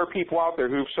knowing that there are people out there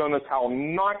who've shown us how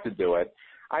not to do it,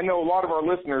 I know a lot of our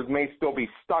listeners may still be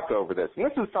stuck over this. And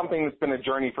this is something that's been a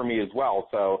journey for me as well.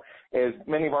 So as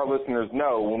many of our listeners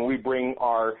know, when we bring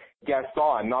our guests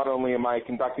on, not only am I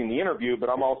conducting the interview, but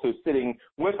I'm also sitting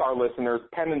with our listeners,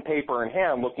 pen and paper in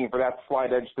hand, looking for that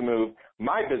slight edge to move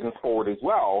my business forward as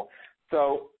well.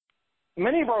 So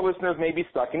many of our listeners may be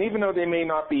stuck, and even though they may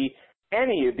not be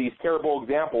any of these terrible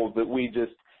examples that we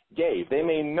just gave, they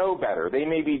may know better, they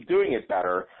may be doing it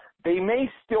better, they may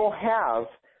still have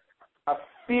a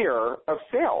fear of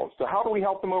sales. So how do we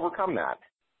help them overcome that?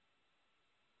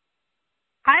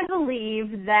 I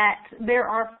believe that there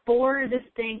are 4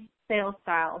 distinct sales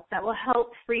styles that will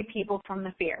help free people from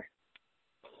the fear.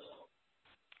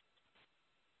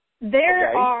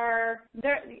 I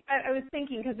was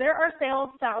thinking, because there are sales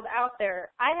styles out there.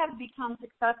 I have become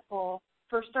successful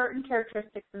for certain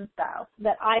characteristics and styles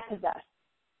that I possess.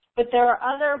 But there are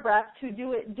other reps who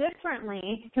do it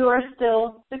differently who are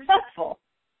still successful.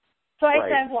 So I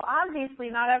said, well, obviously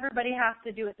not everybody has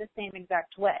to do it the same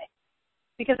exact way.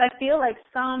 Because I feel like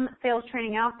some sales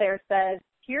training out there says,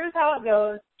 here's how it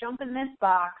goes, jump in this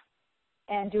box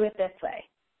and do it this way.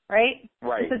 Right?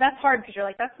 Right. So that's hard because you're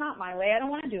like, that's not my way. I don't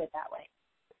want to do it that way.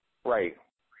 Right.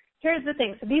 Here's the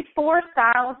thing. So these 4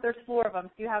 styles, there's 4 of them.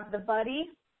 So you have the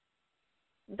buddy,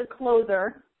 the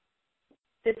closer,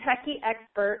 the techie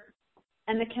expert,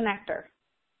 and the connector.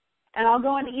 And I'll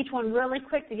go into each one really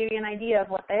quick to give you an idea of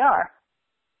what they are.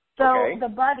 So Okay. the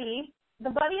buddy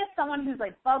is someone who's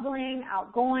like bubbling,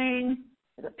 outgoing,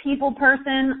 is a people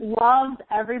person, loves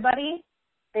everybody.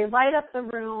 They light up the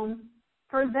room.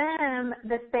 For them,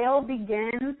 the sale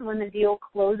begins when the deal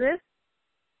closes.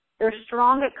 They're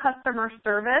strong at customer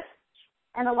service.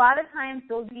 And a lot of times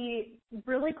they'll be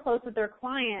really close with their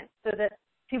clients so that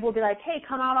people will be like, hey,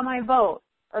 come out on my boat.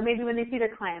 Or maybe when they see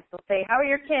their clients, they'll say, how are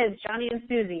your kids, Johnny and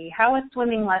Susie? How is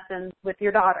swimming lessons with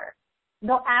your daughter?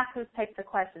 They'll ask those types of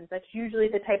questions. That's usually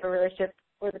the type of relationship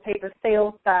or the type of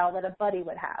sales style that a buddy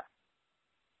would have.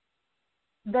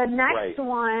 The next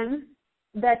one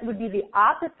that would be the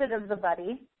opposite of the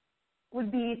buddy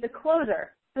would be the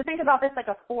closer. So think about this like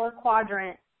a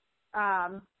 4-quadrant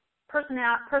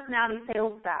personality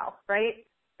sales style, right?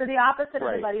 So the opposite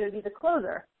of the buddy would be the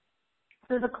closer.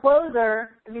 So the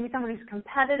closer is going to be someone who's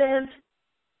competitive,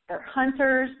 they're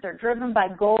hunters, they're driven by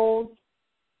goals,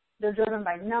 they're driven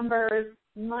by numbers,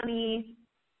 money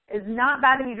is not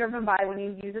bad to be driven by when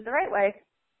you use it the right way,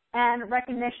 and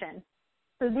recognition.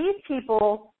 So these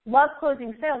people love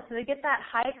closing sales, so they get that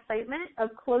high excitement of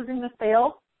closing the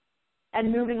sale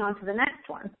and moving on to the next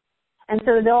one. And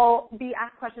so they'll be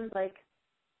asked questions like,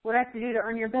 what do I have to do to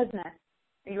earn your business?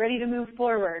 Are you ready to move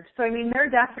forward? So, I mean, they're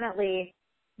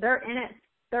in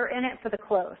it for the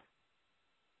close.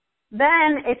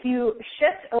 Then if you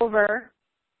shift over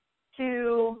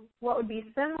to what would be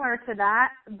similar to that,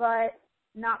 but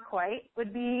not quite,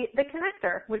 would be the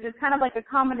connector, which is kind of like a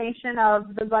combination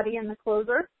of the buddy and the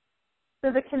closer.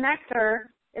 So the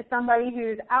connector is somebody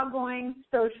who's outgoing,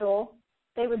 social.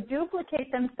 They would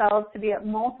duplicate themselves to be at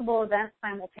multiple events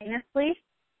simultaneously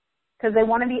because they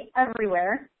want to be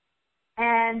everywhere.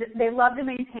 And they love to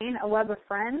maintain a web of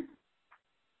friends.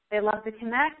 They love to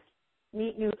connect,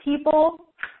 meet new people.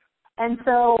 And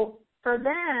so for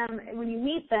them, when you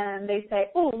meet them, they say,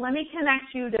 oh, let me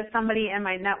connect you to somebody in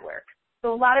my network.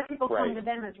 So a lot of people come to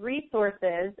them as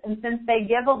resources, and since they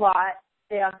give a lot,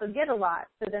 they also get a lot.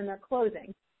 So then they're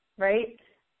closing, right?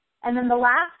 And then the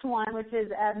last one, which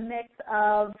is a mix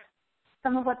of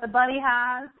some of what the buddy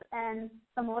has and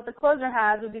some of what the closer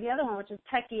has, would be the other one, which is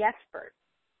techie expert.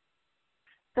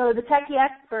 So the techie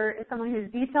expert is someone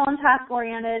who's detail and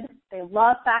task-oriented. They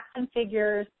love facts and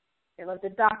figures. They love to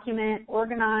document,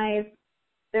 organize.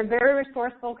 They're very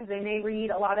resourceful because they may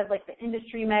read a lot of like the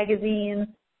industry magazines.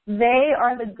 They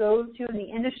are the go-to in the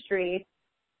industry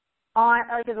on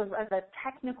like as a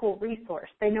technical resource.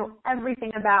 They know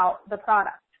everything about the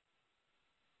product.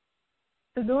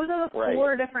 So those are the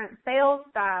 4 different sales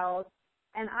styles,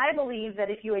 and I believe that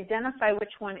if you identify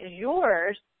which one is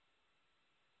yours,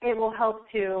 it will help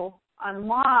to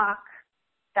unlock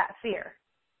that fear.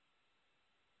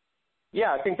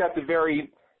 Yeah, I think that's a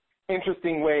very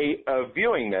interesting way of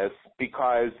viewing this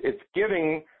because it's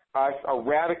giving us a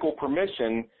radical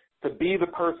permission to be the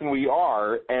person we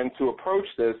are and to approach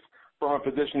this from a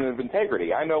position of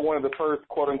integrity. I know one of the first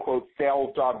quote-unquote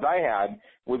sales jobs I had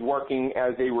was working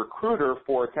as a recruiter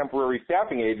for a temporary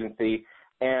staffing agency,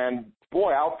 and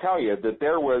boy, I'll tell you that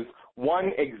there was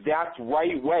one exact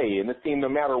right way, and it seemed no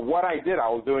matter what I did, I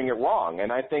was doing it wrong.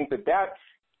 And I think that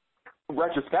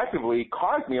retrospectively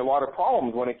caused me a lot of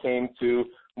problems when it came to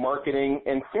marketing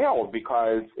and sales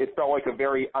because it felt like a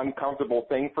very uncomfortable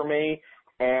thing for me,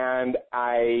 and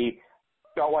I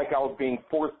felt like I was being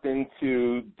forced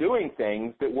into doing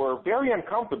things that were very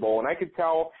uncomfortable, and I could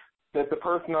tell that the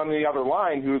person on the other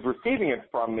line who was receiving it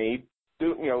from me,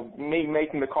 me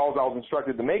making the calls I was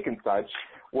instructed to make and such,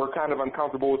 were kind of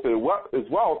uncomfortable with it as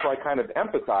well, so I kind of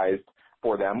empathized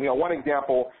for them. One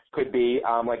example could be,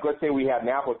 like let's say we had an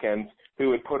applicant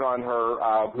who had put on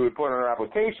her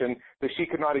application that she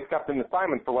could not accept an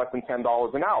assignment for less than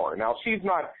 $10 an hour. Now, she's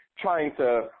not trying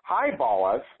to highball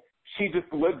us. She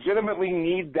just legitimately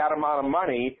needs that amount of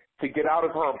money to get out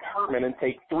of her apartment and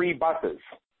take 3 buses.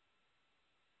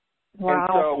 Wow. And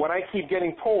so when I keep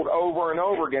getting told over and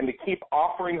over again to keep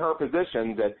offering her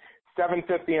positions at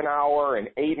 $7.50 an hour and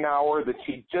 $8 an hour that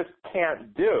she just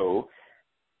can't do,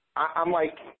 I'm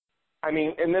like, I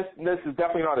mean, and this is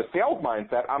definitely not a sales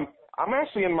mindset. I'm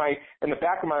actually in the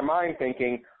back of my mind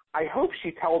thinking, I hope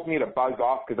she tells me to buzz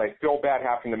off because I feel bad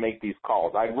having to make these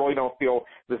calls. I really don't feel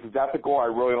this is ethical. I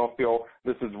really don't feel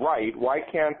this is right. Why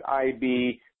can't I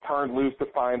be turned loose to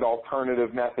find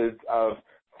alternative methods of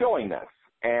filling this?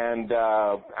 And,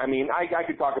 I mean, I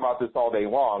could talk about this all day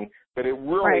long, but it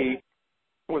really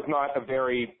was not a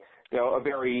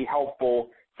very helpful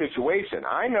situation.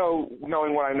 I know,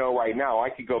 knowing what I know right now, I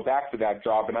could go back to that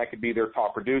job and I could be their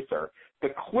top producer. The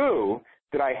clue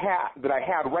that I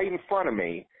had right in front of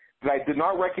me that I did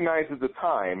not recognize at the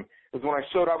time is when I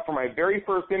showed up for my very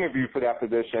first interview for that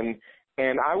position,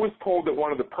 and I was told that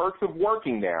one of the perks of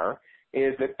working there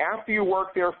is that after you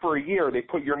work there for a year, they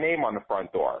put your name on the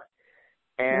front door.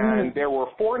 And there were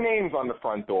 4 names on the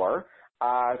front door.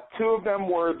 2 of them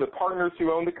were the partners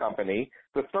who owned the company.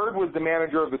 The third was the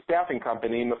manager of the staffing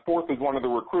company, and the fourth was one of the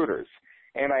recruiters.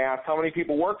 And I asked how many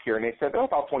people work here, and they said,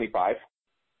 about 25.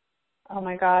 Oh,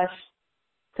 my gosh.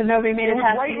 So nobody made it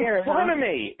past right the year, in front of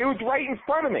me. It was right in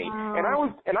front of me.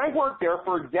 Oh. And I worked there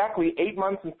for exactly 8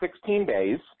 months and 16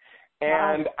 days.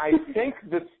 And wow. I think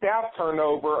the staff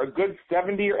turnover a good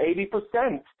 70 or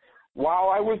 80% while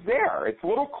I was there. It's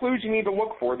little clues you need to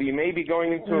look for that you may be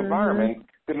going into an environment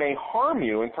that may harm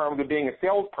you in terms of being a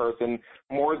salesperson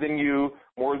more than you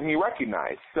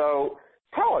recognize. So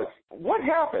tell us, what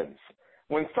happens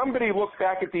when somebody looks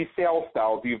back at these sales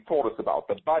styles you've told us about,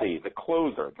 the buddy, the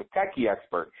closer, the techie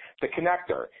expert, the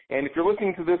connector? And if you're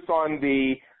listening to this on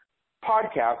the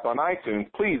podcast on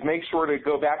iTunes, please make sure to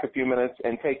go back a few minutes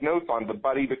and take notes on the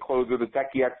buddy, the closer, the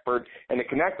techie expert, and the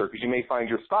connector, because you may find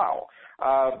your style.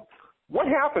 What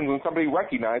happens when somebody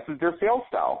recognizes their sales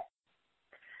style?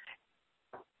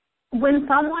 When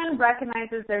someone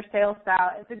recognizes their sales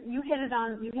style, you hit it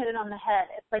on the head.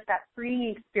 It's like that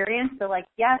freeing experience. They're like,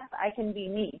 yes, I can be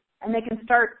me. And they can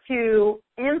start to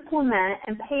implement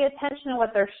and pay attention to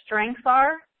what their strengths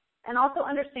are and also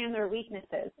understand their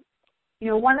weaknesses. You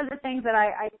know, one of the things that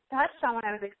I touched on when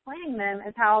I was explaining them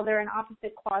is how they're in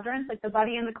opposite quadrants, like the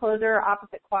buddy and the closer are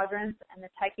opposite quadrants, and the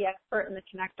techie expert and the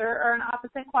connector are in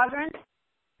opposite quadrants.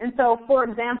 And so, for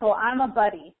example, I'm a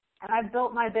buddy, and I've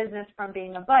built my business from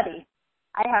being a buddy.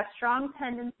 I have strong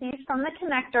tendencies from the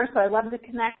connector, so I love to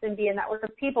connect and be a network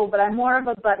of people, but I'm more of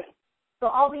a buddy. So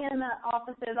I'll be in the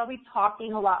offices, I'll be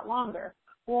talking a lot longer.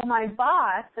 Well, my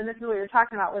boss, and this is what you're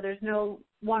talking about where there's no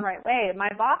one right way, my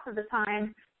boss at the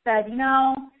time said, you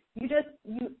know,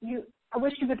 I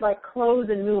wish you would like close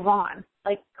and move on.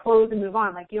 Like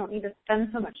you don't need to spend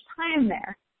so much time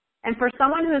there. And for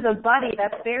someone who's a buddy,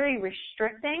 that's very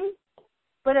restricting,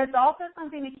 but it's also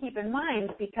something to keep in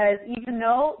mind because even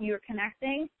though you're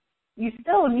connecting, you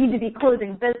still need to be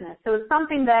closing business. So it's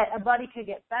something that a buddy could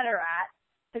get better at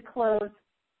to close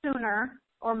sooner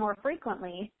or more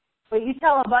frequently. But you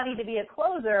tell a buddy to be a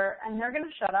closer, and they're going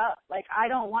to shut up. Like, I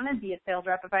don't want to be a sales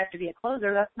rep if I have to be a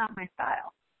closer. That's not my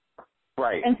style.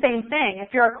 Right. And same thing.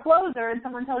 If you're a closer and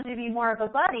someone tells you to be more of a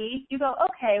buddy, you go,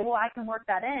 okay, well, I can work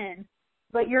that in.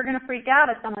 But you're going to freak out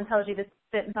if someone tells you to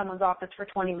sit in someone's office for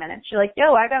 20 minutes. You're like,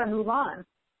 yo, I got to move on.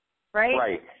 Right?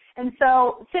 Right. And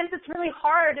so since it's really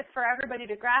hard for everybody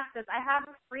to grasp this, I have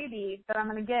a freebie that I'm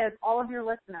going to give all of your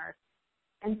listeners.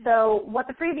 And so what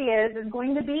the freebie is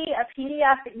going to be a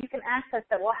PDF that you can access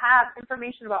that will have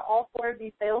information about all 4 of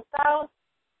these sales styles.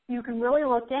 You can really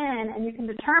look in and you can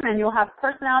determine. You'll have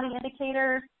personality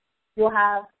indicators. You'll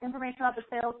have information about the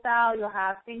sales style. You'll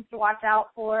have things to watch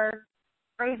out for,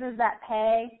 phrases that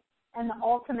pay, and the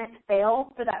ultimate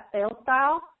fail for that sales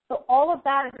style. So all of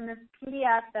that is in this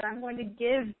PDF that I'm going to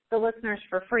give the listeners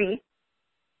for free.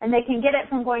 And they can get it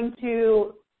from going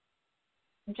to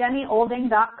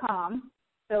jennyolding.com.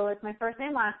 So it's my first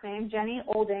name, last name, Jenny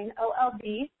Olding,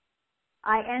 OLDING.com/biz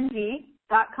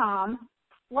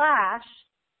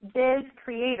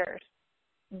creators,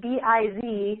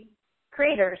 BIZ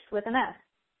creators with an S.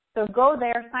 So go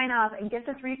there, sign up, and get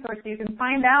this resource so you can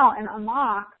find out and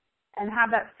unlock and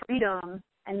have that freedom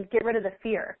and get rid of the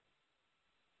fear.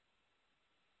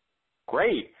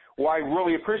 Great. Well, I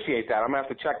really appreciate that. I'm going to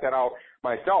have to check that out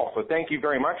myself. So thank you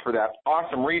very much for that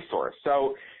awesome resource.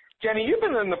 So, Jenny, you've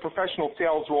been in the professional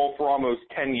sales role for almost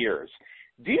 10 years.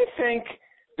 Do you think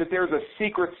that there's a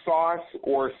secret sauce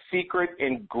or secret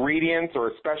ingredients or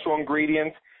a special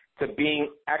ingredient to being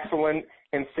excellent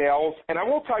in sales? And I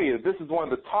will tell you, this is one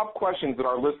of the top questions that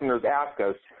our listeners ask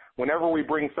us whenever we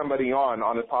bring somebody on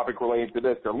a topic related to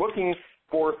this. They're looking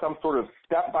for some sort of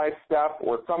step-by-step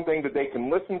or something that they can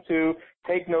listen to,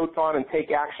 take notes on, and take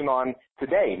action on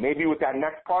today, maybe with that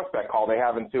next prospect call they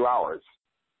have in 2 hours.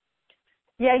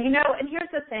 Yeah, you know, and here's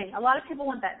the thing. A lot of people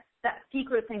want that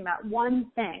secret thing, that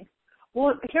one thing.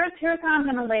 Well, here's how I'm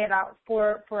going to lay it out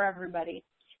for everybody,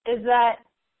 is that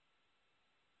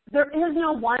there is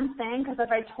no one thing, because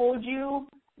if I told you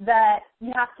that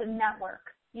you have to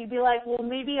network, you'd be like, well,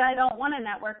 maybe I don't want to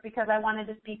network because I want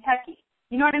to just be techie.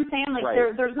 You know what I'm saying? Like,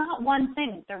 right. There's not one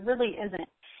thing. There really isn't.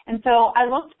 And so I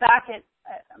looked back at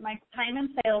my time in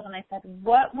sales, and I said,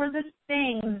 what were the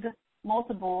things,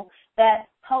 multiple, that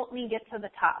helped me get to the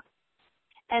top?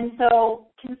 And so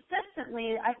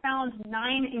consistently, I found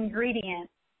 9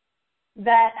 ingredients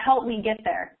that helped me get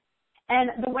there.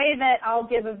 And the way that I'll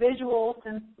give a visual,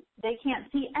 since they can't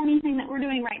see anything that we're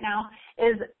doing right now,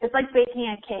 is it's like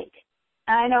baking a cake.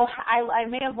 And I know I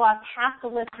may have lost half the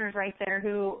listeners right there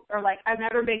who are like, I've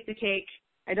never baked a cake.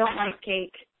 I don't like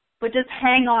cake. But just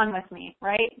hang on with me,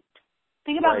 right?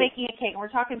 Think about baking a cake. We're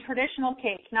talking traditional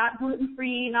cake, not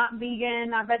gluten-free, not vegan,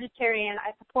 not vegetarian.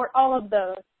 I support all of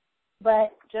those.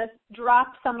 But just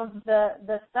drop some of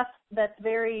the stuff that's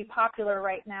very popular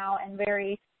right now and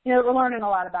very, we're learning a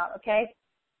lot about, okay?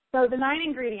 So the 9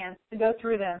 ingredients, to go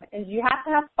through them, is you have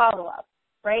to have follow-up,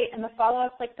 right? And the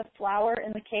follow-up's like the flour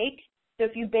in the cake. So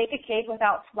if you bake a cake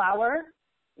without flour,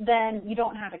 then you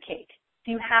don't have a cake.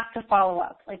 So you have to follow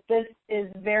up. Like, this is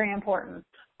very important.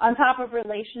 On top of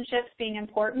relationships being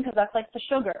important, because that's like the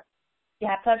sugar. You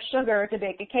have to have sugar to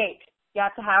bake a cake. You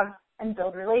have to have and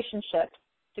build relationships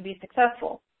to be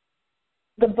successful.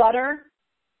 The butter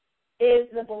is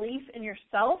the belief in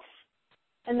yourself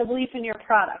and the belief in your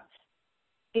product.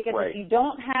 Because if you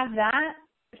don't have that,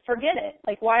 forget it.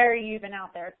 Like, why are you even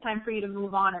out there? It's time for you to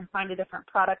move on and find a different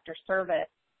product or service.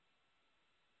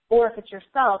 Or if it's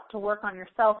yourself, to work on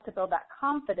yourself to build that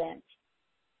confidence.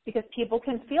 Because people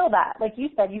can feel that. Like you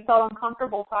said, you felt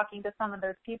uncomfortable talking to some of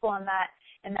those people in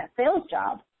that sales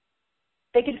job.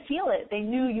 They could feel it. They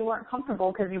knew you weren't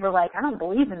comfortable because you were like, I don't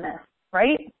believe in this,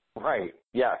 right? Right,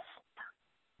 yes.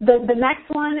 The next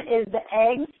one is the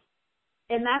eggs,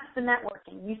 and that's the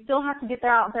networking. You still have to get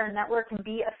out there and network and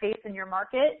be a face in your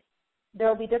market. There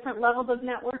will be different levels of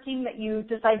networking that you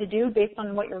decide to do based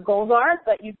on what your goals are,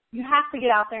 but you have to get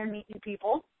out there and meet new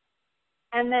people.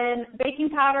 And then baking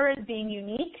powder is being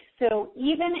unique. So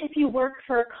even if you work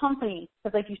for a company,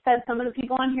 because like you said, some of the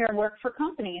people on here work for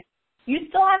companies, you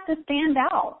still have to stand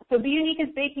out. So be unique as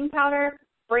baking powder,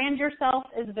 brand yourself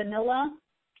as vanilla.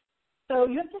 So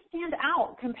you have to stand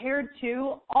out compared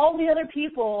to all the other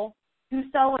people who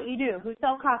sell what you do, who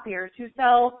sell copiers, who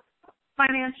sell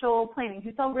financial planning,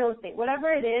 who sell real estate.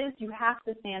 Whatever it is, you have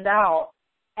to stand out.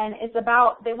 And it's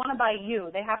about, they want to buy you.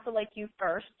 They have to like you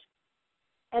first.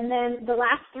 And then the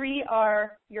last 3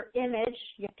 are your image.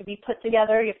 You have to be put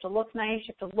together. You have to look nice.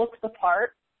 You have to look the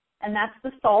part. And that's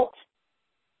the salt.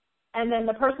 And then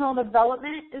the personal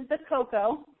development is the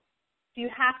cocoa. So you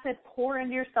have to pour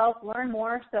into yourself, learn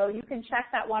more. So you can check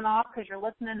that one off because you're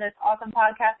listening to this awesome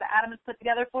podcast that Adam has put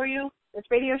together for you, this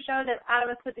radio show that Adam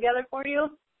has put together for you.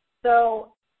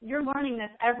 So you're learning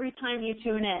this every time you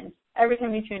tune in,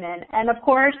 And, of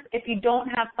course, if you don't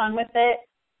have fun with it,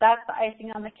 that's the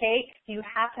icing on the cake. So you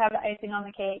have to have the icing on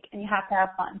the cake, and you have to have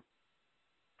fun.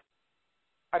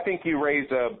 I think you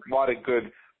raised a lot of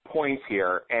good points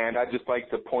here, and I'd just like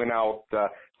to point out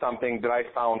something that I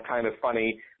found kind of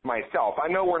funny myself. I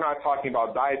know we're not talking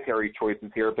about dietary choices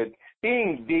here, but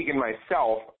being vegan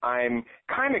myself, I'm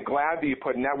kind of glad that you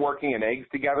put networking and eggs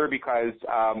together because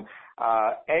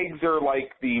eggs are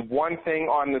like the one thing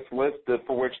on this list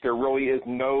for which there really is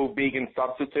no vegan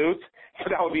substitute. So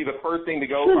that would be the first thing to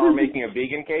go if I were making a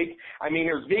vegan cake. I mean,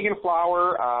 there's vegan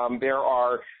flour. There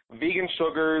are vegan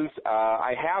sugars.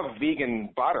 I have vegan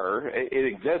butter. It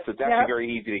exists. It's actually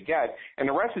very easy to get. And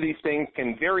the rest of these things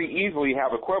can very easily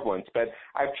have equivalents. But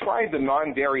I've tried the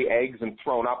non-dairy eggs and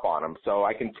thrown up on them. So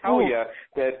I can tell you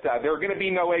that there are going to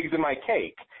be no eggs in my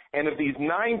cake. And of these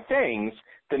 9 things,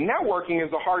 the networking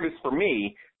is the hardest for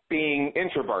me, being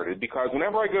introverted, because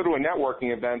whenever I go to a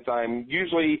networking event, I'm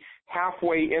usually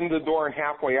halfway in the door and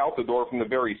halfway out the door from the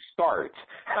very start.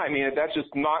 I mean, that's just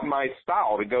not my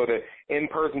style to go to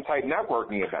in-person type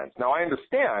networking events. Now, I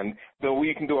understand that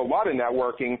we can do a lot of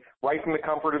networking right from the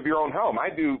comfort of your own home.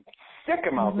 I do sick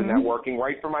amounts of networking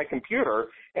right from my computer,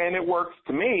 and it works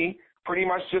to me pretty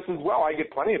much just as well. I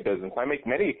get plenty of business. I make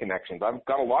many connections. I've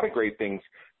got a lot of great things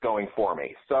going for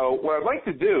me. So what I'd like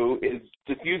to do is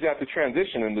just use that to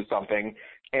transition into something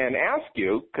and ask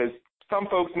you, because some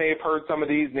folks may have heard some of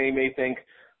these and they may think,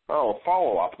 oh,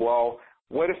 follow-up. Well,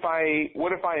 what if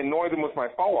I annoy them with my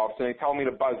follow-ups and they tell me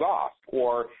to buzz off?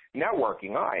 Or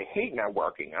networking. I hate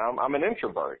networking. I'm an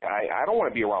introvert. I don't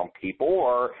want to be around people.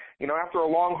 Or, after a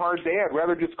long, hard day, I'd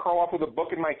rather just curl up with a book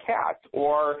and my cat.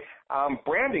 Or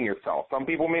branding yourself. Some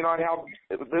people may not have,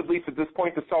 at least at this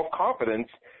point, the self-confidence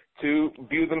to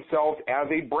view themselves as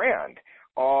a brand.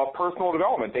 Personal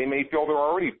development. They may feel they're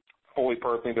already fully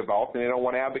personally developed and they don't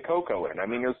want to add the cocoa in. I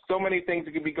mean, there's so many things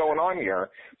that could be going on here.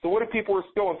 So what if people are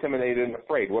still intimidated and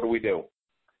afraid? What do we do?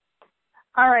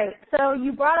 All right. So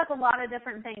you brought up a lot of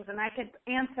different things, and I could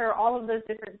answer all of those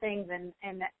different things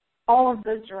in all of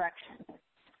those directions.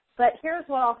 But here's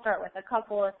what I'll start with, a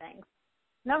couple of things.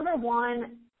 Number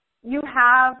one, you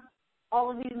have all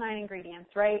of these 9 ingredients,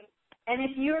 right? And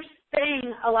if you're saying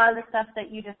a lot of the stuff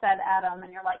that you just said, Adam,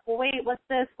 and you're like, well, wait, what's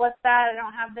this? What's that? I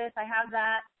don't have this. I have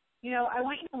that. I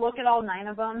want you to look at all 9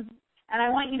 of them, and I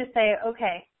want you to say,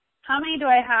 okay, how many do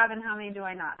I have and how many do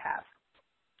I not have?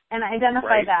 And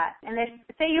identify that. And if,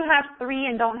 say you have 3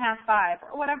 and don't have 5,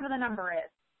 or whatever the number is,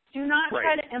 do not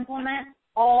try to implement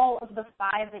all of the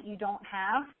 5 that you don't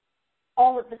have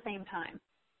all at the same time.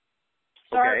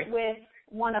 Start with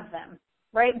one of them,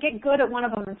 right? Get good at one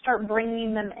of them and start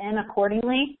bringing them in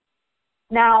accordingly.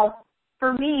 Now,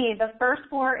 for me, the first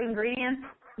 4 ingredients,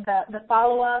 the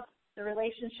follow-up, the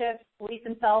relationships, belief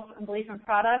in self, and belief in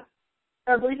products,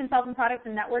 or belief in self and products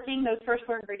and networking, those first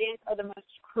 4 ingredients are the most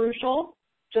crucial,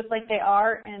 just like they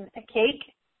are in a cake.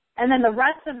 And then the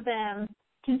rest of them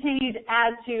continue to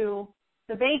add to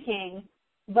the baking.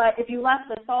 But if you left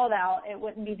the salt out, it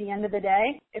wouldn't be the end of the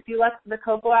day. If you left the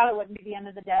cocoa out, it wouldn't be the end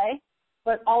of the day.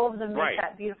 But all of them make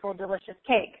that beautiful, delicious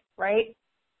cake, right?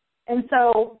 And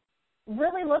so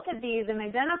really look at these and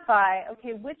identify,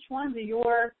 okay, which ones are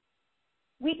your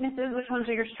weaknesses, which ones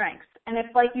are your strengths. And if,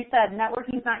 like you said,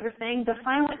 networking is not your thing,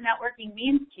 define what networking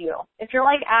means to you. If you're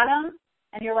like Adam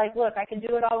and you're like, look, I can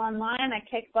do it all online, I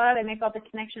kick butt, I make all the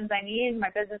connections I need, my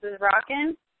business is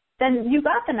rocking, then you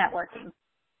got the networking.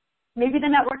 Maybe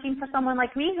the networking for someone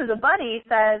like me who's a buddy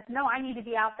says, no, I need to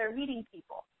be out there meeting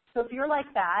people. So if you're like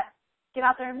that, get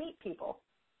out there and meet people.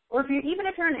 Or even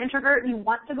if you're an introvert and you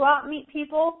want to go out and meet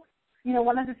people,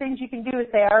 one of the things you can do is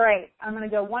say, all right, I'm going to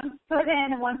go 1 foot in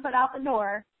and 1 foot out the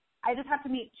door. I just have to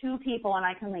meet 2 people and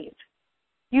I can leave.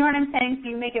 You know what I'm saying? So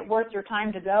you make it worth your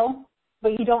time to go,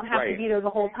 but you don't have to be there the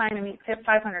whole time and meet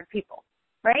 500 people,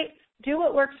 right? Do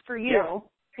what works for you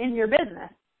in your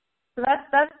business. So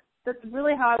that's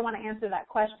really how I want to answer that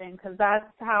question, because that's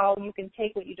how you can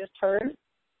take what you just heard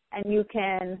and you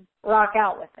can rock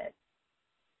out with it.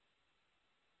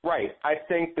 Right. I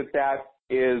think that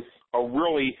is a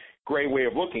really great way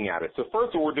of looking at it. So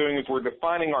first what we're doing is we're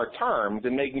defining our terms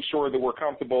and making sure that we're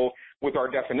comfortable with our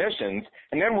definitions,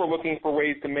 and then we're looking for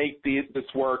ways to make this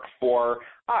work for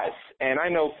us. And I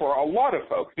know for a lot of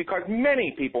folks, because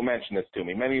many people mention this to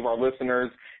me, many of our listeners,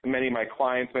 and many of my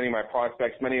clients, many of my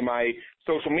prospects, many of my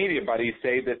social media buddies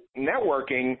say that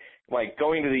networking, like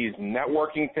going to these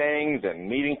networking things and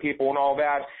meeting people and all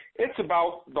that, it's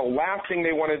about the last thing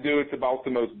they want to do. It's about the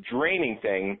most draining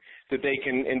thing that they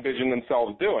can envision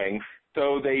themselves doing.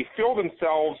 So they feel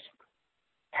themselves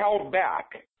held back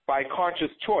by conscious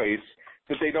choice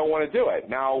that they don't want to do it.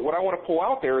 Now, what I want to pull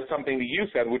out there is something that you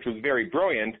said, which was very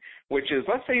brilliant, which is,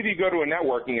 let's say that you go to a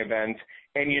networking event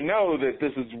and you know that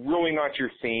this is really not your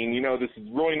scene, this is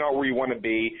really not where you want to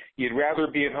be, you'd rather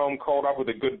be at home curled up with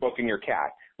a good book and your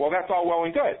cat. Well, that's all well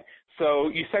and good. So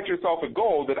you set yourself a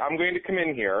goal that I'm going to come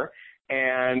in here,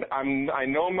 and I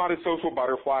know I'm not a social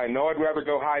butterfly. I know I'd rather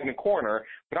go hide in a corner,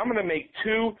 but I'm going to make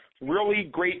 2 really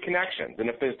great connections. And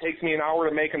if it takes me an hour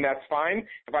to make them, that's fine.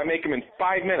 If I make them in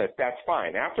 5 minutes, that's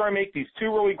fine. After I make these 2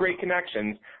 really great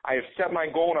connections, I have set my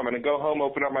goal, and I'm going to go home,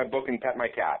 open up my book, and pet my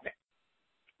cat.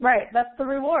 Right. That's the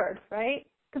reward, right?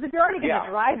 Because if you're already going to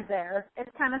drive there,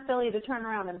 it's kind of silly to turn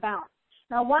around and bounce.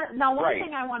 Now, one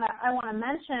thing I want to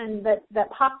mention that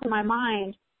popped in my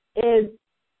mind is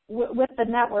with the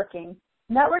networking.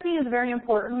 Networking is very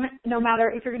important, no matter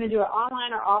if you're going to do it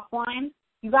online or offline.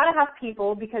 You got to have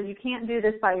people, because you can't do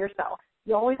this by yourself.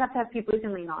 You always have to have people you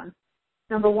can lean on,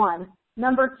 number 1.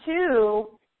 Number 2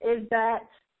 is that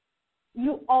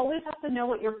you always have to know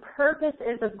what your purpose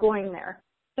is of going there.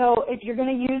 So if you're going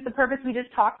to use the purpose we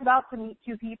just talked about to meet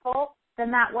 2 people,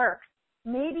 then that works.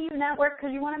 Maybe you network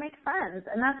because you want to make friends,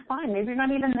 and that's fine. Maybe you're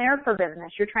not even there for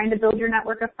business. You're trying to build your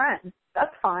network of friends.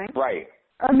 That's fine. Right.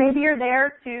 Or maybe you're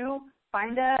there to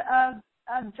find a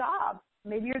job.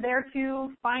 Maybe you're there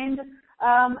to find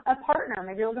a partner.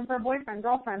 Maybe you're looking for a boyfriend,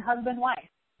 girlfriend, husband, wife.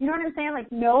 You know what I'm saying?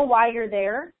 Like, know why you're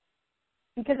there,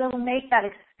 because it will make that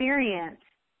experience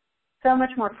so much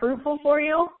more fruitful for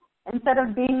you instead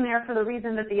of being there for the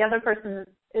reason that the other person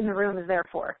in the room is there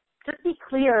for. Just be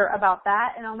clear about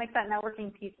that, and it'll make that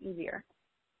networking piece easier.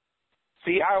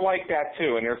 See, I like that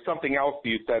too, and there's something else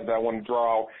you said that I want to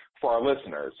draw out for our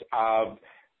listeners.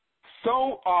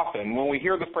 So often when we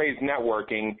hear the phrase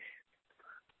networking,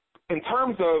 in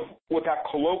terms of what that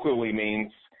colloquially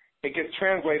means, it gets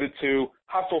translated to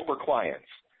hustle for clients.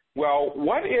 Well,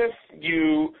 what if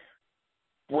you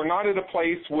were not at a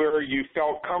place where you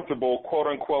felt comfortable, quote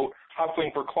unquote,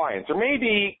 hustling for clients? Or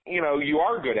maybe, you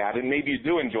are good at it, maybe you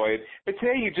do enjoy it, but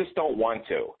today you just don't want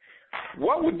to.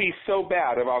 what would be so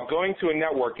bad about going to a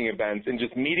networking event and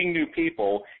just meeting new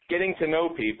people, getting to know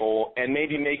people, and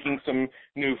maybe making some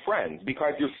new friends?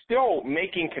 Because you're still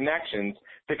making connections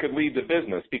that could lead to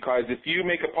business. Because if you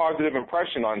make a positive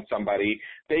impression on somebody,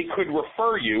 they could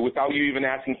refer you without you even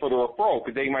asking for the referral,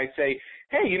 because they might say,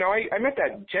 hey, you know, I met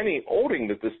that Jenny Olding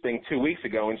did this thing 2 weeks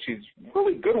ago, and she's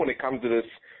really good when it comes to this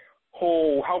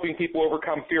whole helping people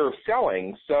overcome fear of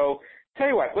selling. So tell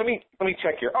you what, let me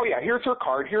check here. Oh, yeah, here's her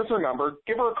card. Here's her number.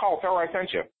 Give her a call. Tell her I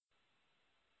sent you.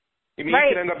 I mean, right.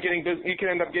 you can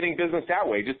end up getting business that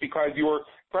way just because you were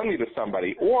friendly to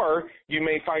somebody. Or you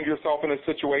may find yourself in a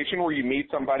situation where you meet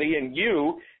somebody and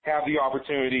you have the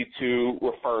opportunity to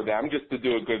refer them just to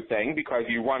do a good thing because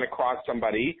you run across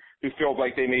somebody who feels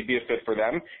like they may be a fit for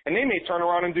them, and they may turn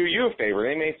around and do you a favor.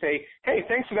 They may say, hey,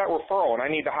 thanks for that referral, and I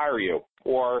need to hire you.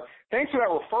 Or thanks for that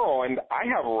referral, and I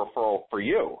have a referral for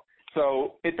you.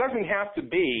 So it doesn't have to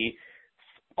be,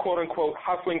 quote, unquote,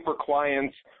 hustling for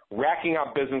clients, racking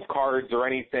up business cards or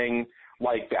anything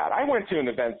like that. I went to an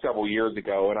event several years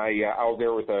ago, and I was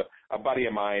there with a buddy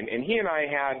of mine, and he and I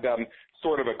had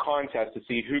sort of a contest to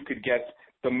see who could get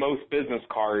the most business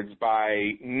cards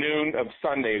by noon of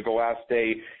Sunday, the last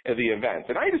day of the event.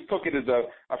 And I just took it as a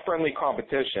friendly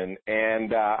competition,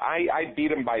 and I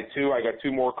beat him by 2. I got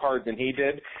 2 more cards than he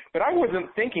did. But I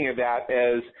wasn't thinking of that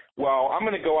as, well, I'm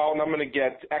going to go out and I'm going to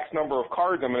get X number of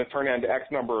cards. I'm going to turn it into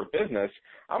X number of business.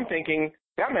 I'm thinking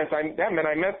that meant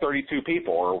I met 32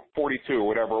 people or 42 or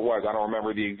whatever it was. I don't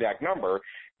remember the exact number.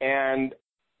 And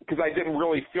because I didn't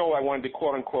really feel I wanted to,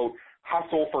 quote, unquote,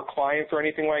 hustle for clients or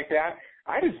anything like that,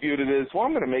 I just viewed it as, well,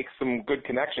 I'm going to make some good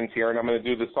connections here, and I'm going to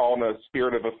do this all in the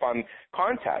spirit of a fun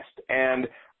contest. And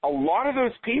a lot of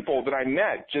those people that I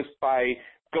met just by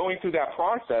going through that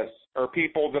process are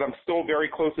people that I'm still very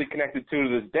closely connected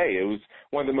to this day. It was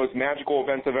one of the most magical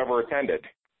events I've ever attended.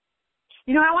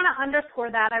 You know, I want to underscore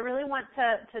that. I really want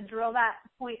to drill that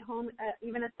point home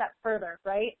even a step further,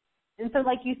 right? And so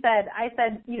like you said, I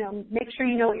said, you know, make sure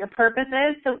you know what your purpose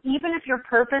is. So even if your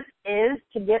purpose is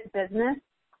to get business,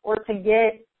 or to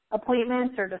get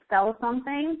appointments or to sell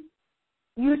something,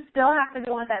 you still have to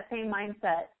go with that same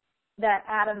mindset that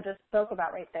Adam just spoke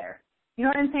about right there. You know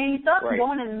what I'm saying? You still have to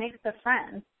go in and make the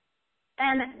friends.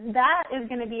 And that is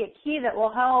going to be a key that will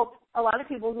help a lot of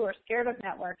people who are scared of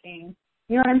networking.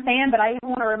 You know what I'm saying? But I even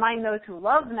want to remind those who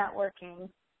love networking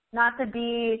not to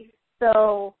be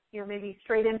so, you know, maybe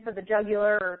straight in for the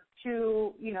jugular or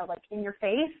too, you know, like in your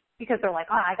face because they're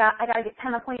like, oh, I got to get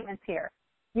 10 appointments here.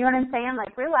 You know what I'm saying?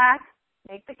 Like, relax,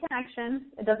 make the connections.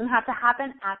 It doesn't have to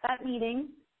happen at that meeting.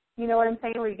 You know what I'm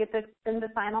saying? Where you get them to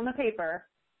sign on the paper.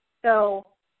 So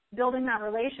building that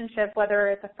relationship, whether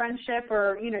it's a friendship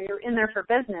or, you know, you're in there for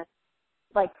business,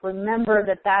 like, remember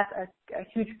that that's a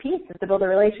huge piece is to build a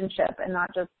relationship and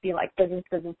not just be like business,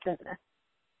 business, business.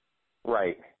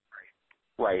 Right.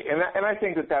 Right. And I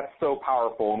think that that's so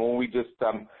powerful. And when we just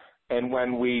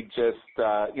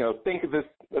you know, think of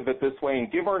it this way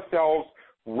and give ourselves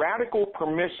radical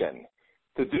permission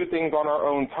to do things on our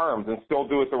own terms and still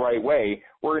do it the right way,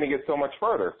 we're going to get so much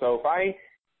further. So if I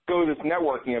go to this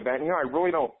networking event, you know, I really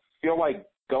don't feel like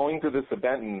going to this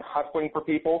event and hustling for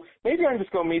people, maybe I just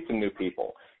go meet some new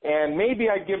people. And maybe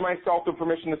I give myself the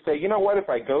permission to say, you know what, if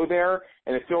I go there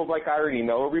and it feels like I already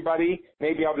know everybody,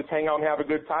 maybe I'll just hang out and have a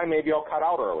good time. Maybe I'll cut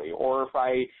out early. Or if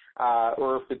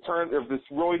this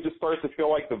really just starts to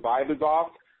feel like the vibe is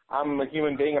off, I'm a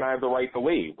human being and I have the right to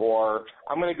leave. Or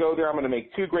I'm going to go there, I'm going to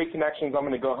make 2 great connections, I'm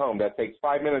going to go home. That takes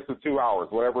 5 minutes to 2 hours.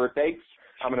 Whatever it takes,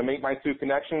 I'm going to make my 2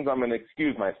 connections, I'm going to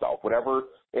excuse myself, whatever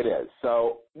it is.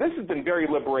 So this has been very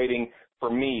liberating for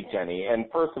me, Jenny. And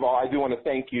first of all, I do want to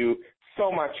thank you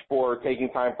so much for taking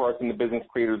time for us in the Business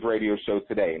Creators Radio Show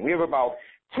today. And we have about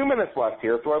 2 minutes left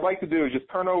here, so what I'd like to do is just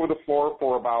turn over the floor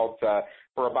for about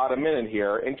a minute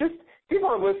here and just give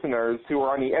our listeners who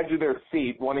are on the edge of their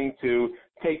seat wanting to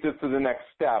take this to the next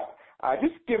step,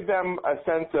 just give them a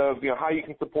sense of, you know, how you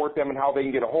can support them and how they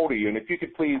can get a hold of you. And if you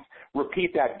could please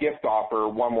repeat that gift offer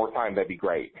one more time, that'd be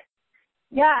great.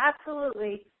 Yeah,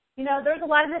 absolutely. You know, there's a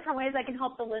lot of different ways I can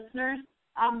help the listeners.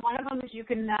 One of them is you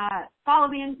can follow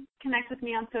me and connect with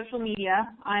me on social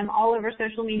media. I'm all over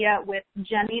social media with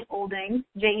Jenny Olding,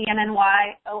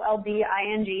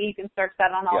 JennyOlding. You can search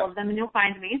that on all of them and you'll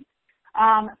find me.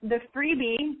 The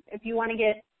freebie, if you want to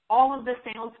get all of the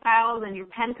sales files and your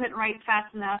pen couldn't write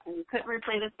fast enough and you couldn't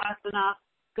replay this fast enough,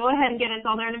 go ahead and get it. It's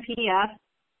all there in a PDF.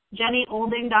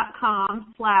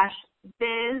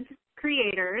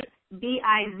 JennyOlding.com/bizcreators,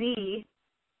 B-I-Z,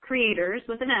 creators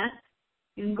with an S.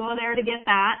 You can go there to get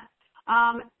that.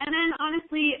 And then,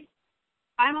 honestly,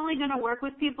 I'm only going to work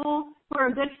with people who are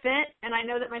a good fit, and I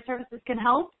know that my services can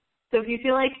help. So if you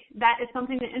feel like that is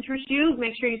something that interests you,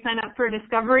 make sure you sign up for a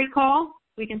discovery call.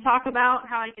 We can talk about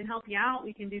how I can help you out.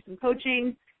 We can do some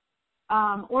coaching.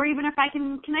 Or even if I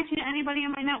can connect you to anybody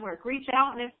in my network, reach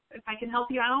out, and if I can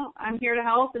help you out, I'm here to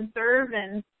help and serve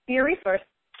and be a resource.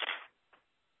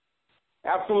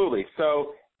 Absolutely.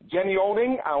 So, Jenny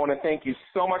Olding, I want to thank you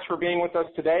so much for being with us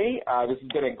today. This has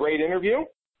been a great interview.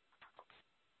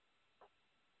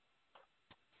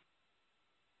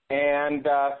 And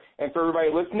for everybody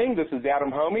listening, this is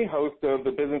Adam Homey, host of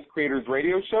the Business Creators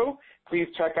Radio Show. Please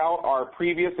check out our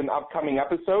previous and upcoming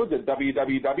episodes at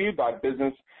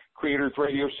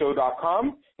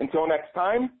www.businesscreatorsradioshow.com. Until next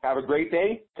time, have a great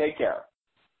day. Take care.